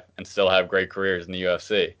 35 and still have great careers in the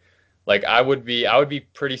UFC. Like I would be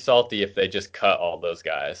pretty salty if they just cut all those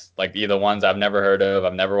guys. Like either ones I've never heard of,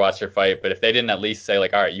 I've never watched their fight, but if they didn't at least say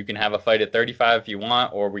like, all right, you can have a fight at 35 if you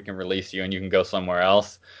want, or we can release you and you can go somewhere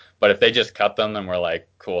else. But if they just cut them and we're like,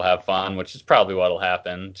 cool, have fun, which is probably what'll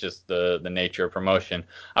happen, just the nature of promotion,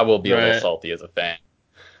 I will be a little right. salty as a fan.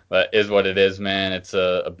 But is what it is, man. It's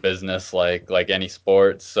a business like any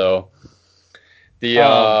sport. So the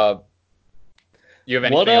Um, you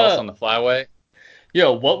have what anything else on the flyway?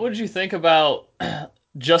 yo, what would you think about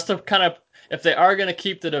just to kind of if they are going to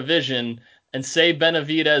keep the division and say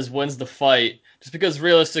Benavidez wins the fight, just because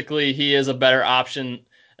realistically he is a better option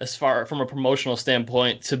as far from a promotional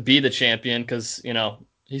standpoint to be the champion because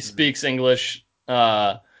he speaks English,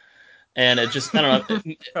 and it just I don't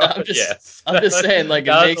know. I'm just Yes. I'm just saying like it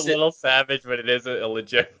That was a makes it little savage, but it is a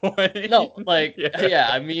legit point. no like Yeah. yeah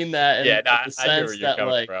I mean that Yeah, no, in the I get where sense you're that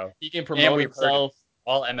coming like from. he can And promote we've heard him. himself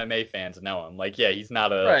All MMA fans know him. Like, yeah, he's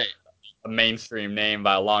not right. a mainstream name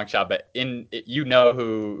by a long shot, but you know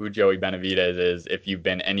who Joey Benavidez is if you've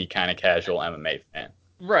been any kind of casual MMA fan.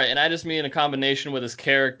 Right, and I just mean a combination with his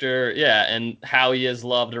character, yeah, and how he is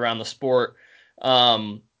loved around the sport.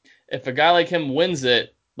 Um, if a guy like him wins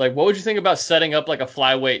it, like, what would you think about setting up like a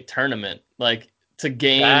flyweight tournament, like to That,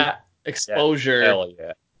 yeah, exposure, hell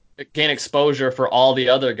yeah. gain exposure for all the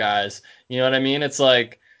other guys? You know what I mean? It's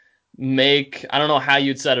like I don't know how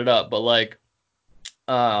you'd set it up, but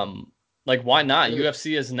um, like why not? Dude,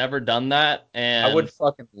 UFC has never done that, I would and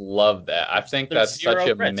fucking love that. I think there's that's such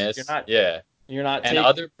zero a risk. miss. Yeah. You're not And taking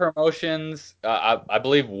other promotions, I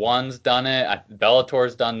believe one's done it.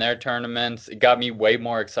 Bellator's done their tournaments. It got me way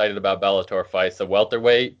more excited about Bellator fights. The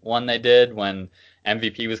welterweight one they did when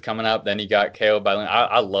MVP was coming up, then he got KO'd by.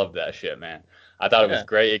 I loved that shit, man. I thought it was yeah,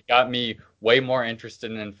 great. It got me way more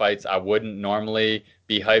interested in fights I wouldn't normally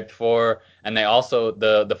be hyped for. And they also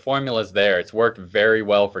the formula's there. It's worked very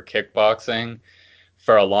well for kickboxing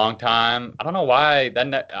for a long time. I don't know why.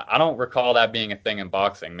 Then I don't recall that being a thing in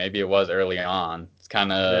boxing. Maybe it was early on. It's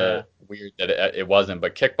kind of yeah. weird that it wasn't.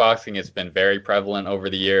 But kickboxing has been very prevalent over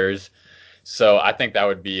the years. So I think that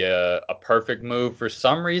would be a perfect move. For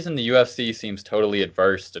some reason, the UFC seems totally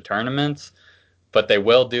adverse to tournaments, but they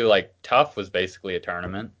will do like Tough was basically a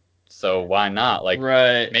tournament. So why not? Like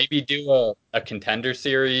Right. maybe do a contender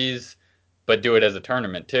series, but do it as a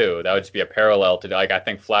tournament too. That would just be a parallel to like I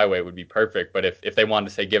think flyweight would be perfect. But if they wanted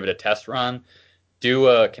to say give it a test run, do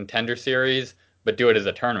a contender series, but do it as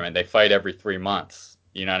a tournament. They fight every 3 months.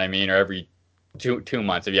 You know what I mean? Or every two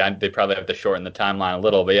months. If yeah, they probably have to shorten the timeline a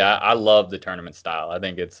little. But yeah, I love the tournament style. I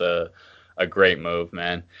think it's a great move,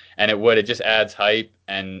 man. And it just adds hype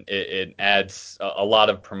and it adds a lot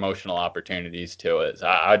of promotional opportunities to it. So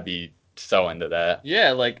I'd be so into that.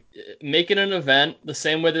 Yeah, like make it an event the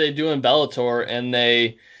same way that they do in Bellator, and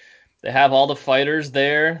they have all the fighters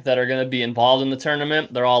there that are going to be involved in the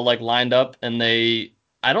tournament. They're all like lined up, and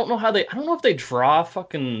I don't know if they draw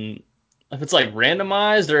fucking if it's like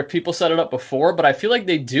randomized or if people set it up before, but I feel like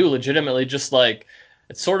they do legitimately just like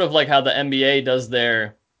it's sort of like how the NBA does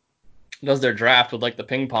their draft with like the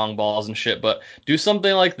ping pong balls and shit, but do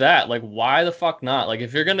something like that. Like, why the fuck not? Like,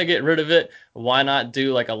 if you're gonna get rid of it, why not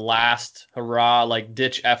do like a last hurrah, like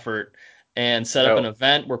ditch effort and set up an Yo,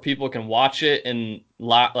 event where people can watch it and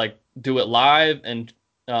like do it live and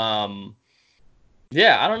um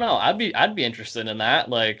yeah, I don't know. I'd be interested in that,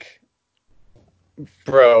 like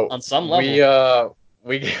bro, on some we level. uh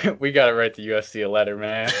we gotta write the UFC a letter,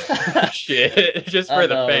 man. Shit, just I for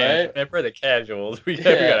the know, fans, right? man, for the casuals, we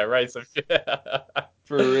Yeah, gotta write some shit.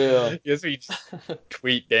 for real. Guess we just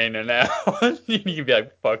tweet Dana now. You can be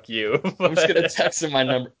like, "Fuck you," I'm just gonna but text him my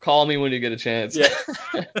number. Call me when you get a chance. yeah,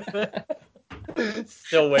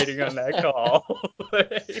 still waiting on that call.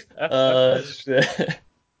 Shit.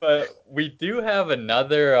 But we do have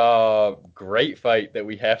another great fight that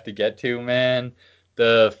we have to get to, man.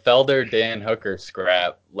 The Felder Dan Hooker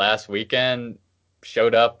scrap last weekend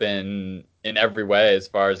showed up in every way as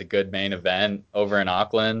far as a good main event over in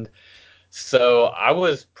Auckland. So I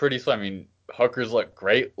was pretty. So I mean, Hooker's looked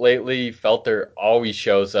great lately. Felder always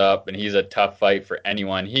shows up, and he's a tough fight for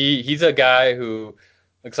anyone. He's a guy who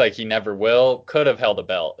looks like he never will. Could have held a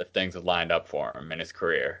belt if things had lined up for him in his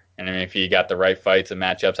career. And I mean, if he got the right fights and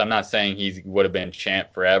matchups, I'm not saying he would have been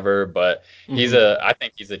champ forever, but Hmm. I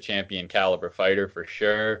think he's a champion caliber fighter for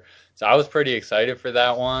sure. So I was pretty excited for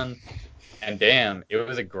that one. And damn, it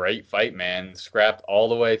was a great fight, man. Scrapped all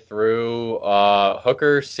the way through.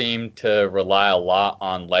 Hooker seemed to rely a lot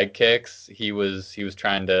on leg kicks. He was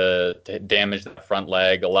trying to damage the front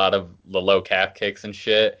leg, a lot of the low calf kicks and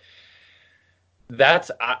shit.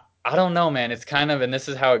 I don't know, man. It's kind of, and this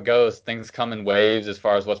is how it goes. Things come in waves as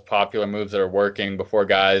far as what's popular moves that are working before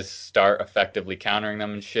guys start effectively countering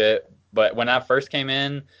them and shit. But when that first came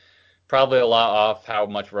in, probably a lot off how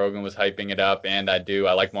much Rogan was hyping it up, and I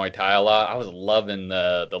like Muay Thai a lot. I was loving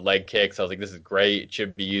the leg kicks. I was like, this is great. It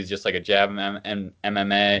should be used just like a jab in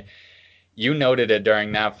MMA. You noted it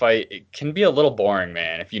during that fight. It can be a little boring,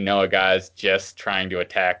 man, if you know a guy's just trying to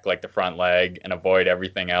attack like the front leg and avoid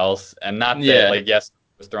everything else. And not that Yeah. like yes,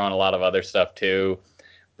 was throwing a lot of other stuff too,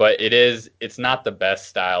 but it's not the best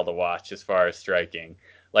style to watch as far as striking.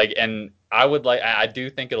 Like, and I do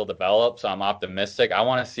think it'll develop, so I'm optimistic. I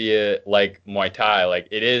want to see it like Muay Thai. Like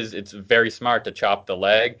it's very smart to chop the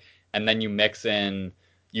leg and then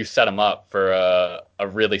you set them up for a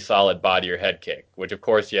really solid body or head kick, which of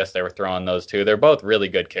course, yes, they were throwing those too. They're both really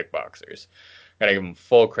good kickboxers. Gotta give them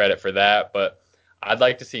full credit for that, but I'd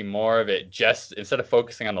like to see more of it. Just instead of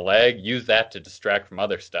focusing on the leg, use that to distract from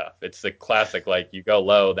other stuff. It's the classic, like you go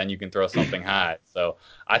low, then you can throw something high. So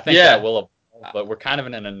I think that Yeah. will evolve, but we're kind of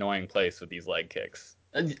in an annoying place with these leg kicks.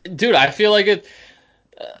 Dude, I feel like it.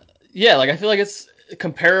 Uh, yeah, like I feel like it's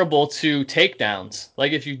comparable to takedowns.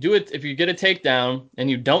 Like if you get a takedown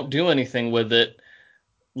and you don't do anything with it,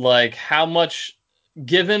 like how much,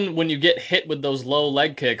 given when you get hit with those low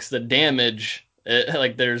leg kicks, the damage,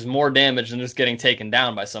 like there's more damage than just getting taken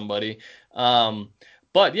down by somebody. Um,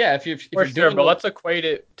 but yeah, if For you're sure, doing but the let's equate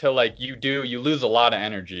it to like you lose a lot of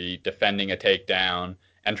energy defending a takedown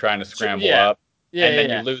and trying to scramble yeah, up, yeah, and yeah, then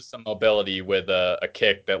you yeah, lose some mobility with a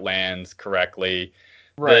kick that lands correctly.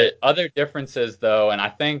 right, The other differences, though, and I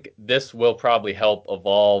think this will probably help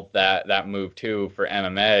evolve that move too for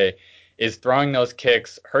MMA, is throwing those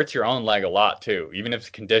kicks hurts your own leg a lot too, even if it's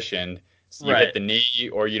conditioned. You hit right. the knee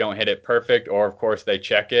or you don't hit it perfect, or of course they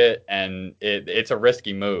check it, and it's a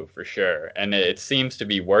risky move for sure. And it seems to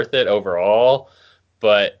be worth it overall.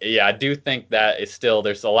 But yeah, I do think that it's still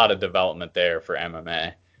there's a lot of development there for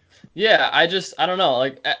MMA. Yeah, I don't know.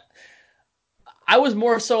 Like I was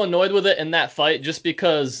more so annoyed with it in that fight just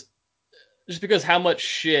because how much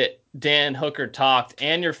shit Dan Hooker talked,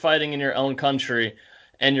 and you're fighting in your own country,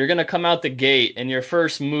 and you're gonna come out the gate, and your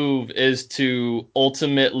first move is to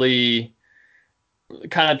ultimately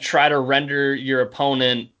kind of try to render your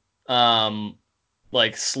opponent um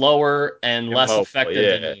like slower and less Immobile, effective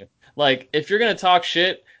than yeah. you. Like if you're gonna talk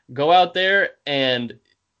shit, go out there and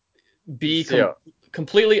be So,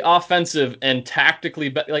 completely offensive and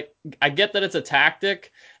tactically like I get that it's a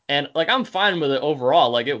tactic and like I'm fine with it overall.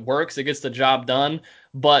 Like it works, it gets the job done,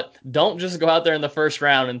 but don't just go out there in the first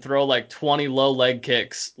round and throw like 20 low leg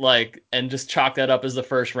kicks like and just chalk that up as the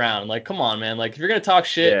first round. Like come on, man. Like if you're going to talk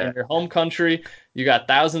shit in yeah. your home country, you got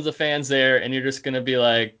thousands of fans there and you're just going to be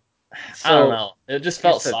like I don't So know. It just you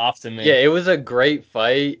felt said, soft to yeah, me. it was a great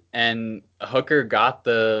fight, and Hooker got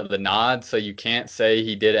the nod, so you can't say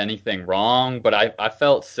he did anything wrong. But I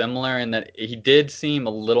felt similar in that he did seem a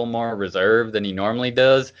little more reserved than he normally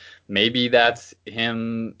does. Maybe that's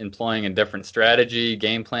him employing a different strategy,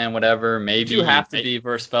 game plan, whatever. You Maybe, have to be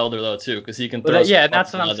versus Felder though too cuz he can but throw some yeah, and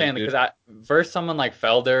that's what fucking I'm leather, saying because dude. I versus someone like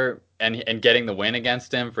Felder and getting the win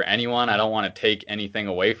against him for anyone, I don't want to take anything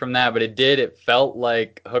away from that, but it felt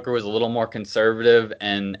like Hooker was a little more conservative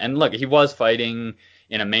and look, he was fighting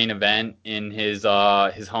in a main event in his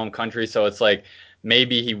home country, so it's like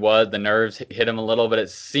maybe the nerves hit him a little, but it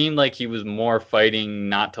seemed like he was more fighting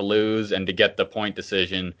not to lose and to get the point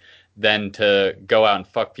decision than to go out and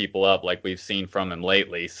fuck people up like we've seen from him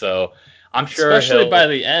lately. So I'm sure Especially by he'll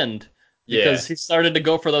the end, yeah. because he started to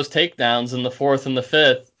go for those takedowns in the fourth and the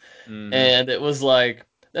fifth, Hmm. and it was like,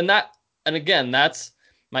 and that, and again, that's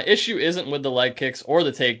my issue isn't with the leg kicks or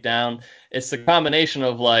the takedown. It's the combination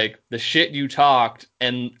of like the shit you talked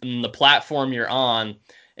and the platform you're on,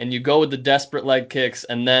 and you go with the desperate leg kicks,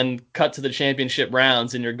 and then cut to the championship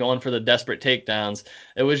rounds, and you're going for the desperate takedowns.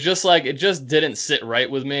 It was just like it just didn't sit right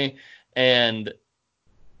with me, and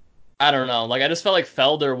I don't know, like I just felt like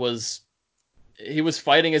Felder was he was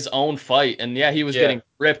fighting his own fight, and yeah, he was Yeah. getting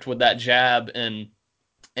ripped with that jab and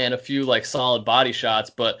a few like solid body shots,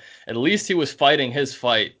 but at least he was fighting his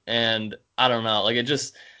fight, and I don't know. Like it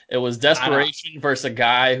was I don't. desperation versus a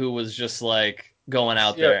guy who was just like going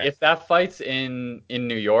out You know, there. if that fight's in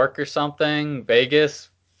New York or something, Vegas,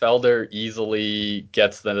 Felder easily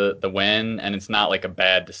gets the win, and it's not like a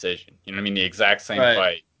bad decision. You know what I mean? The exact same Right.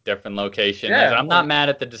 fight, different location. Yeah, I'm not like mad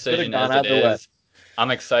at the could have decision gone as it either way. is. I'm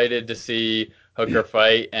excited to see Hooker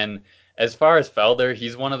fight, and as far as Felder,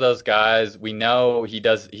 he's one of those guys we know he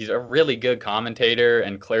does. He's a really good commentator,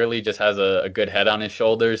 and clearly just has a good head on his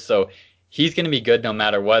shoulders. So he's going to be good no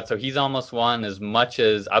matter what. So he's almost won as much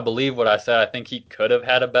as I believe what I said. I think he could have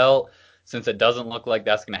had a belt since it doesn't look like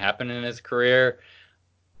that's going to happen in his career.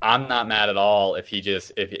 I'm not mad at all if he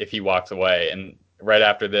just if he walks away and right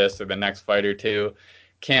after this or the next fight or two.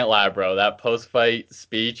 Can't lie, bro. That post fight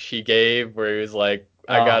speech he gave where he was like,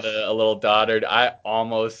 I Oh, got a little daughter. I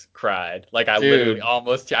almost cried. Like I literally dude.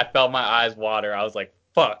 almost I felt my eyes water. I was like,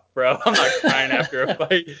 fuck, bro. I'm not crying after a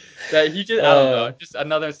fight. That he just I don't know. Uh, Just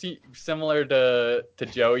another similar to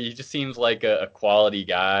Joey. He just seems like a quality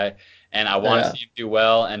guy and I want to yeah. see him do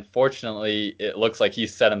well. And fortunately, it looks like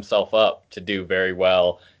he's set himself up to do very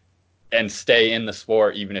well and stay in the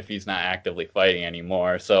sport even if he's not actively fighting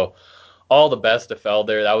anymore. So all the best to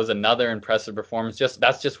Felder. That was another impressive performance. Just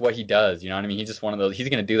that's just what he does. You know what I mean? He's just one of those. He's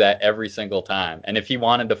going to do that every single time. And if he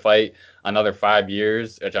wanted to fight another 5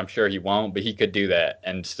 years, which I'm sure he won't, but he could do that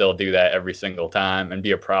and still do that every single time and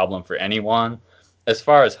be a problem for anyone. As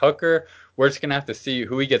far as Hooker, we're just gonna have to see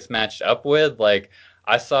who he gets matched up with. Like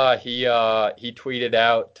I saw he tweeted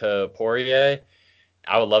out to Poirier.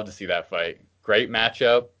 I would love to see that fight. Great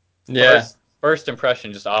matchup. Yeah. First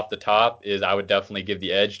impression, just off the top, is I would definitely give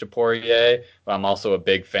the edge to Poirier, but I'm also a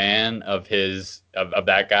big fan of of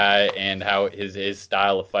that guy and how his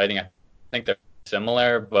style of fighting. I think they're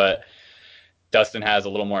similar, but Dustin has a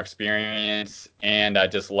little more experience, and I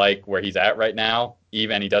just like where he's at right now.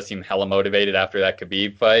 Even he does seem hella motivated after that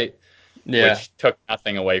Khabib fight, Yeah. which took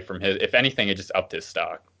nothing away from his. If anything, it just upped his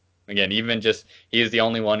stock. Again, even just he is the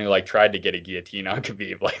only one who like tried to get a guillotine on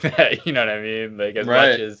Khabib like that. You know what I mean? Like as much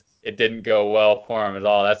Right. as it didn't go well for him at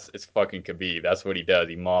all, that's it's fucking Khabib. That's what he does.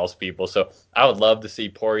 He mauls people. So I would love to see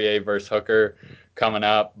Poirier versus Hooker coming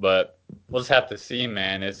up, but we'll just have to see,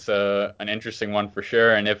 man. It's an interesting one for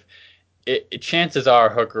sure. And if chances are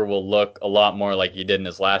Hooker will look a lot more like he did in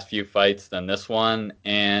his last few fights than this one,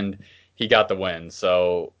 and he got the win.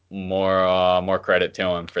 So more credit to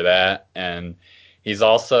him for that. And he's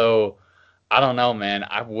also I don't know, man.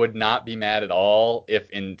 I would not be mad at all if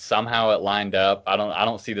in somehow it lined up. I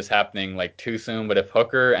don't see this happening like too soon, but if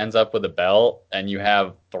Hooker ends up with a belt and you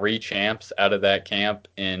have three champs out of that camp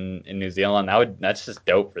in New Zealand, that's just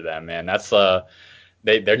dope for them, man. That's they're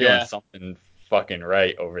doing Yeah. something fucking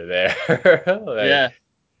right over there. Like Yeah.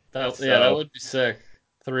 That so would be sick.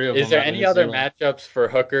 Three of is them there out of any New other Zealand. matchups for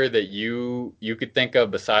Hooker that you could think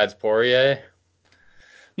of besides Poirier?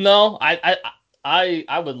 No,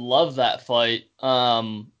 I would love that fight.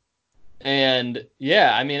 And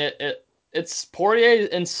yeah, I mean it's Poirier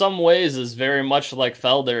in some ways is very much like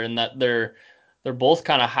Felder in that they're both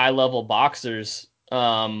kind of high level boxers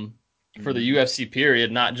for the Mhm. UFC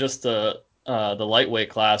period, not just the lightweight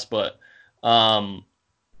class, but um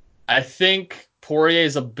I think Poirier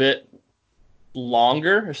is a bit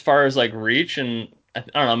longer as far as like reach, and I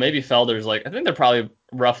don't know, maybe Felder's like I think they're probably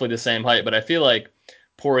roughly the same height, but I feel like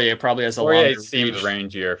Poirier probably has a Poirier longer seems reach.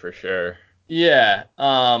 rangier for sure. Yeah.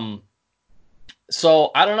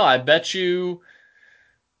 So I don't know. I bet you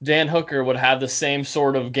Dan Hooker would have the same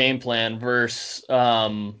sort of game plan versus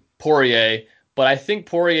Poirier, but I think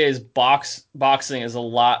Poirier's boxing is a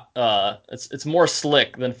lot. It's more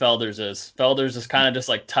slick than Felder's is. Felder's is kind of just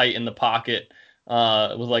like tight in the pocket,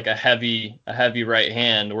 with like a heavy right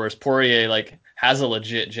hand, whereas Poirier like has a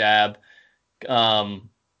legit jab. Um,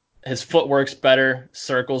 his footwork's better,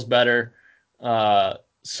 circles better. Uh,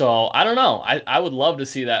 so I don't know. I would love to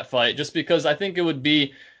see that fight just because I think it would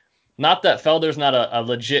be not that Felder's not a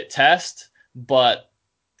legit test, but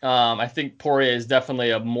I think Poirier is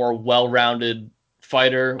definitely a more well-rounded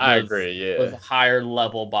fighter I agree, with yeah. higher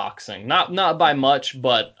level boxing. Not by much,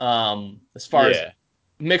 but as far as Yeah.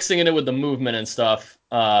 mixing it in with the movement and stuff,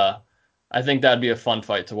 I think that'd be a fun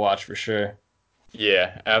fight to watch for sure.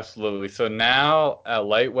 Yeah, absolutely. So now at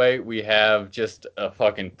lightweight, we have just a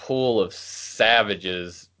fucking pool of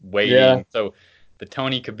savages Yeah, waiting. So the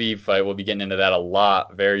Tony Khabib fight, we'll be getting into that a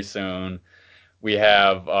lot very soon. We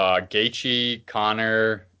have Gaethje,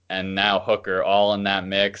 Connor, and now Hooker all in that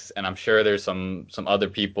mix, and I'm sure there's some other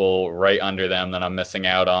people right under them that I'm missing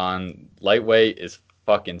out on. Lightweight is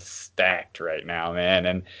fucking stacked right now, man.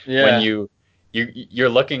 And when yeah, you're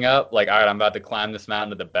looking up like, all right, I'm about to climb this mountain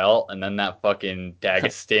to the belt, and then that fucking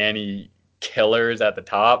Dagestani killers at the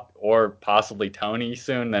top, or possibly Tony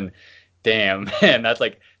soon, then damn, man, that's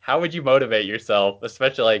like, how would you motivate yourself?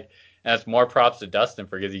 Especially like, and it's more props to Dustin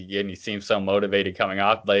because he seems so motivated coming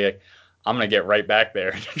off. Like, I'm gonna get right back there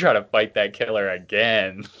and try to fight that killer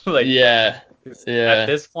again. Like, Yeah. at Yeah.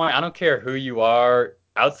 this point, I don't care who you are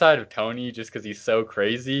outside of Tony, just because he's so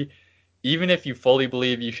crazy. Even if you fully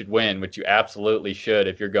believe you should win, which you absolutely should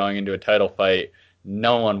if you're going into a title fight,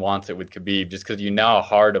 no one wants it with Khabib just because you know how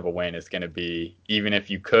hard of a win it's going to be. Even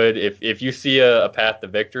if you could, if you see a path to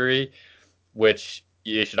victory, which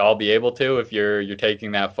you should all be able to if you're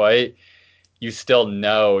taking that fight, you still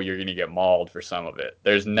know you're going to get mauled for some of it.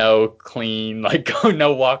 There's no clean, like,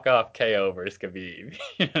 no walk off KO versus Khabib.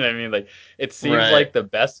 You know what I mean? Like, it seems Right. like the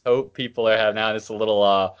best hope people are having now. It's a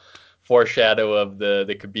little foreshadow of the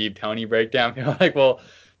Khabib Tony breakdown. People are like, well,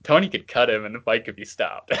 Tony could cut him and the fight could be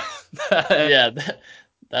stopped. Yeah.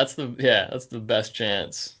 That's the best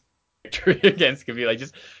chance. Victory against Khabib, like,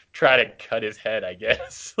 just try to cut his head, I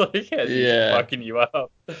guess, like as he's Yeah. fucking you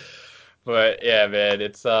up. But yeah, man,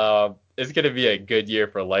 it's gonna be a good year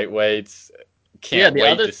for lightweights. Yeah, Can't the wait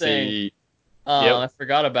other to thing see. Yep. I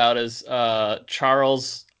forgot about is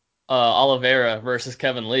Charles Oliveira versus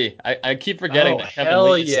Kevin Lee. I keep forgetting Oh that Kevin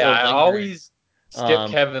hell Lee is yeah! still I lingering. always skip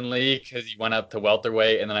Um, Kevin Lee because he went up to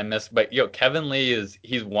welterweight, and then I missed. But Kevin Lee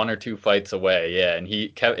he's 1 or 2 fights away. Yeah, and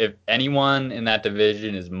if anyone in that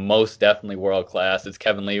division is most definitely world class, it's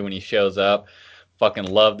Kevin Lee when he shows up. Fucking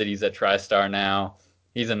love that he's at TriStar now.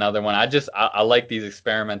 He's another one. I like these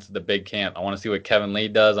experiments at the big camp. I want to see what Kevin Lee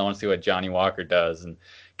does. I want to see what Johnny Walker does. And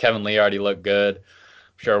Kevin Lee already looked good.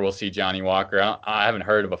 Sure we'll see Johnny Walker. I haven't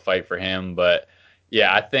heard of a fight for him, but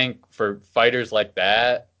yeah, I think for fighters like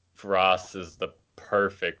that, Ross is the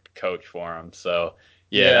perfect coach for him. So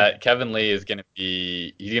yeah, yeah, that Kevin Lee is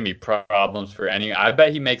he's gonna be problems for any. I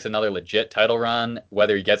bet he makes another legit title run,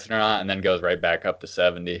 whether he gets it or not, and then goes right back up to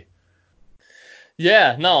 70.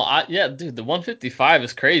 yeah, no, yeah, dude, the 155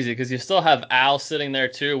 is crazy because you still have Al sitting there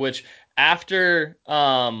too. Which after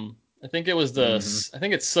I think it was Hmm. I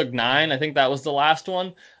think it's Sug 9. I think that was the last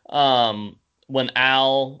one. When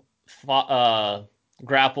Al fought,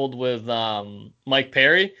 grappled with Mike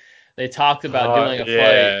Perry. They talked about doing a fight,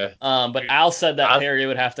 Yeah. but Dude, Al said that I Perry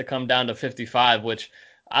would have to come down to 55, which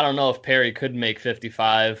I don't know if Perry could make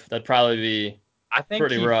 55. That'd probably be I think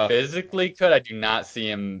pretty he rough. physically could. I do not see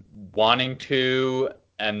him wanting to,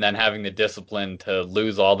 and then having the discipline to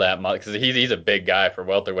lose all that muscle because he's a big guy for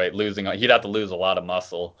welterweight. He'd have to lose a lot of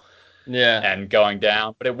muscle Yeah, and going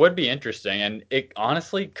down. But it would be interesting, and it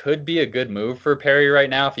honestly could be a good move for Perry right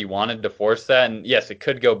now if he wanted to force that. And yes, it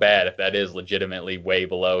could go bad if that is legitimately way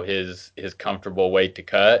below his comfortable weight to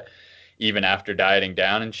cut, even after dieting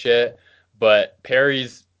down and shit. But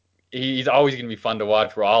he's always going to be fun to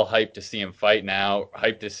watch. We're all hyped to see him fight now,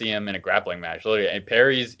 hyped to see him in a grappling match. Literally,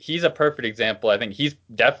 and he's a perfect example. I think he's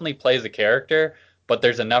definitely plays a character, but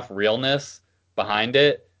there's enough realness behind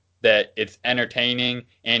it that it's entertaining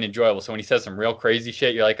and enjoyable. So when he says some real crazy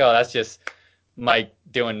shit, you're like, oh, that's just Mike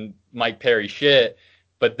doing Mike Perry shit.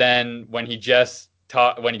 But then when he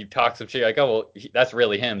talks some shit, you're like, oh well, that's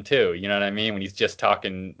really him too. You know what I mean? When he's just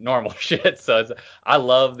talking normal shit. So I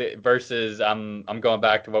love the versus. I'm going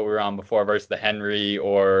back to what we were on before versus the Henry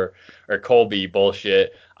or Colby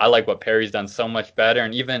bullshit. I like what Perry's done so much better,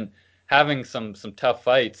 and even having some tough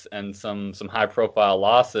fights and some high profile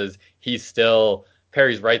losses, he's still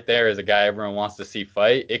Perry's right there as a guy everyone wants to see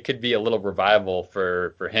fight. It could be a little revival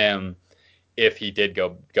for him if he did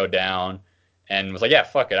go down and was like, yeah,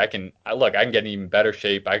 fuck it, I can get in even better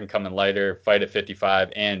shape. I can come in lighter, fight at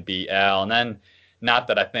 55, and beat Al. And then, not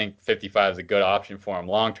that I think 55 is a good option for him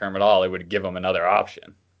long term at all. It would give him another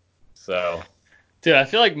option. So. dude, I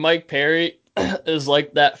feel like Mike Perry is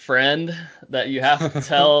like that friend that you have to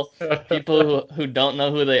tell people who don't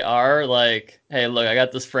know who they are, like, hey, look, I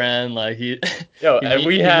got this friend, like Yo, and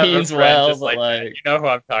we he have a means friend well, just but like that. like, You know who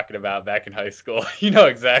I'm talking about back in high school. You know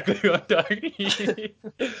exactly who I'm talking.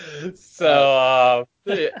 So uh,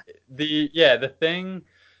 the thing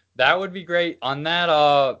that would be great on that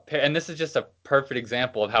and this is just a perfect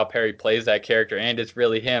example of how Perry plays that character and it's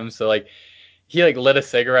really him. So like he like lit a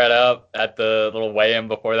cigarette up at the little weigh-in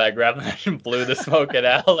before that grappling match and blew the smoke it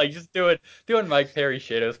out. Like just doing Mike Perry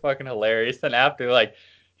shit. It was fucking hilarious. Then after like,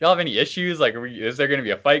 y'all have any issues? Like, is there gonna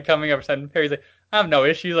be a fight coming up? And Perry's like, I have no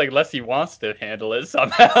issues, like unless he wants to handle it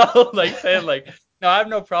somehow. Like saying like, no, I have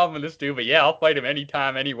no problem with this dude, but yeah, I'll fight him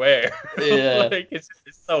anytime, anywhere. yeah, Like it's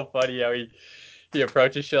so funny how he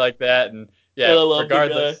approaches shit like that. And and yeah, I love the guy.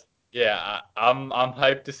 regardless, yeah, I'm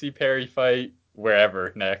hyped to see Perry fight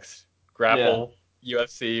wherever next. Yeah, Grapple,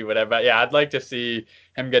 UFC, whatever. Yeah, I'd like to see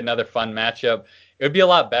him get another fun matchup. It would be a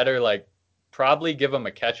lot better, like probably give him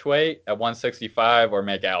a catch weight at 165 or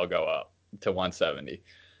make Al go up to 170.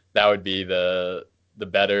 That would be the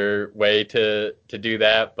better way to do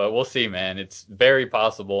that. But we'll see, man. It's very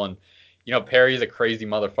possible. And Perry's a crazy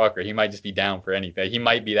motherfucker. He might just be down for anything. He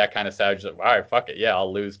might be that kind of savage that, all right, fuck it, yeah,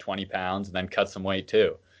 I'll lose 20 pounds and then cut some weight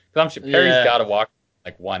too. Because I'm sure Perry's Yeah, got to walk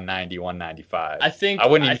like 190, 195. I I think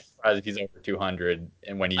wouldn't even be surprised if he's over 200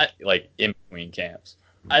 and when he I like in between camps.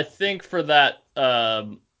 I think for that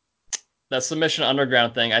submission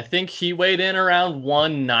underground thing, I think he weighed in around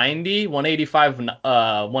 190, 185,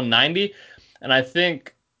 190, and I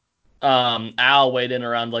think Al weighed in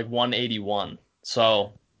around like 181.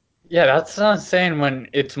 So Yeah, that's what I'm saying. When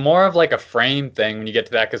it's more of like a frame thing when you get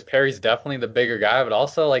to that, because Perry's definitely the bigger guy, but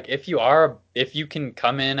also like if you can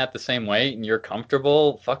come in at the same weight and you're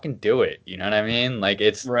comfortable, fucking do it. You know what I mean? Like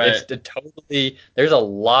it's right, a totally there's a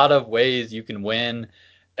lot of ways you can win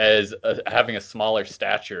as having a smaller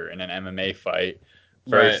stature in an MMA fight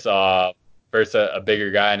right, versus versus a bigger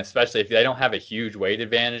guy, and especially if they don't have a huge weight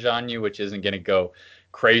advantage on you, which isn't going to go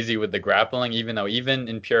crazy with the grappling, even though even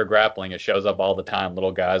in pure grappling, it shows up all the time.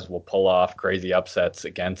 Little guys will pull off crazy upsets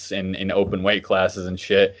against in open weight classes and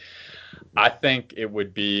shit. I think it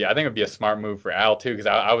would be a smart move for Al too, because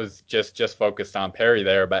I was just focused on Perry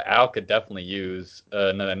there, but Al could definitely use.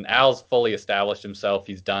 And Al's fully established himself.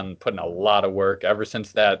 He's done putting a lot of work ever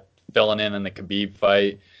since that filling in the Khabib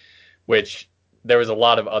fight, which there was a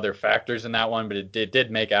lot of other factors in that one, but it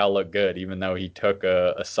did make Al look good, even though he took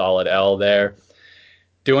a solid L there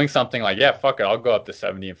doing something like, yeah, fuck it, I'll go up to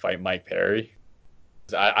 70 and fight Mike Perry.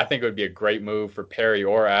 I think it would be a great move for Perry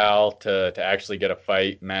or Al to actually get a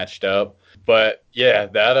fight matched up. But yeah,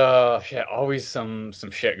 that yeah, always some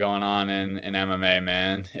shit going on in MMA,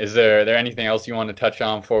 man. Is there anything else you want to touch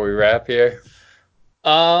on before we wrap here?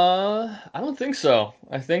 I don't think so.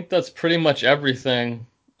 I think that's pretty much everything.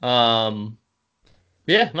 Um,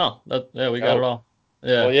 yeah, no, yeah, we got it Oh, all.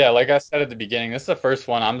 well, Yeah, yeah, like I said at the beginning, this is the first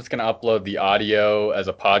one. I'm just gonna upload the audio as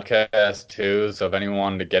a podcast too, so if anyone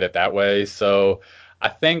wanted to get it that way. So I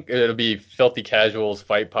think it'll be Filthy Casuals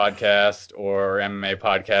Fight Podcast or MMA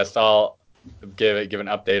Podcast. I'll give an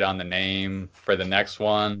update on the name for the next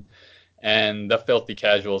one. And the Filthy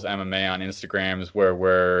Casuals MMA on Instagram is where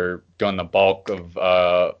we're doing the bulk of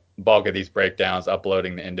these breakdowns,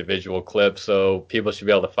 uploading the individual clips, so people should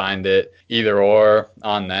be able to find it either or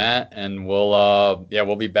on that. And we'll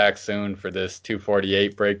be back soon for this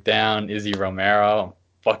 248 breakdown. Izzy Romero, I'm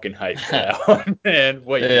fucking hyped for that one, man.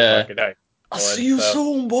 Way too yeah. fucking hyped I'll for see one. you So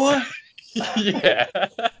soon, boy. yeah,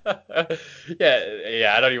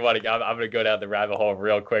 yeah. I don't even want to. I'm gonna go down the rabbit hole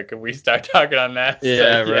real quick if we start talking on that. So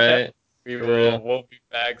Yeah, yeah, right. For real. we'll be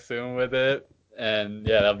back soon with it, and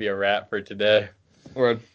yeah, that'll be a wrap for today. Word.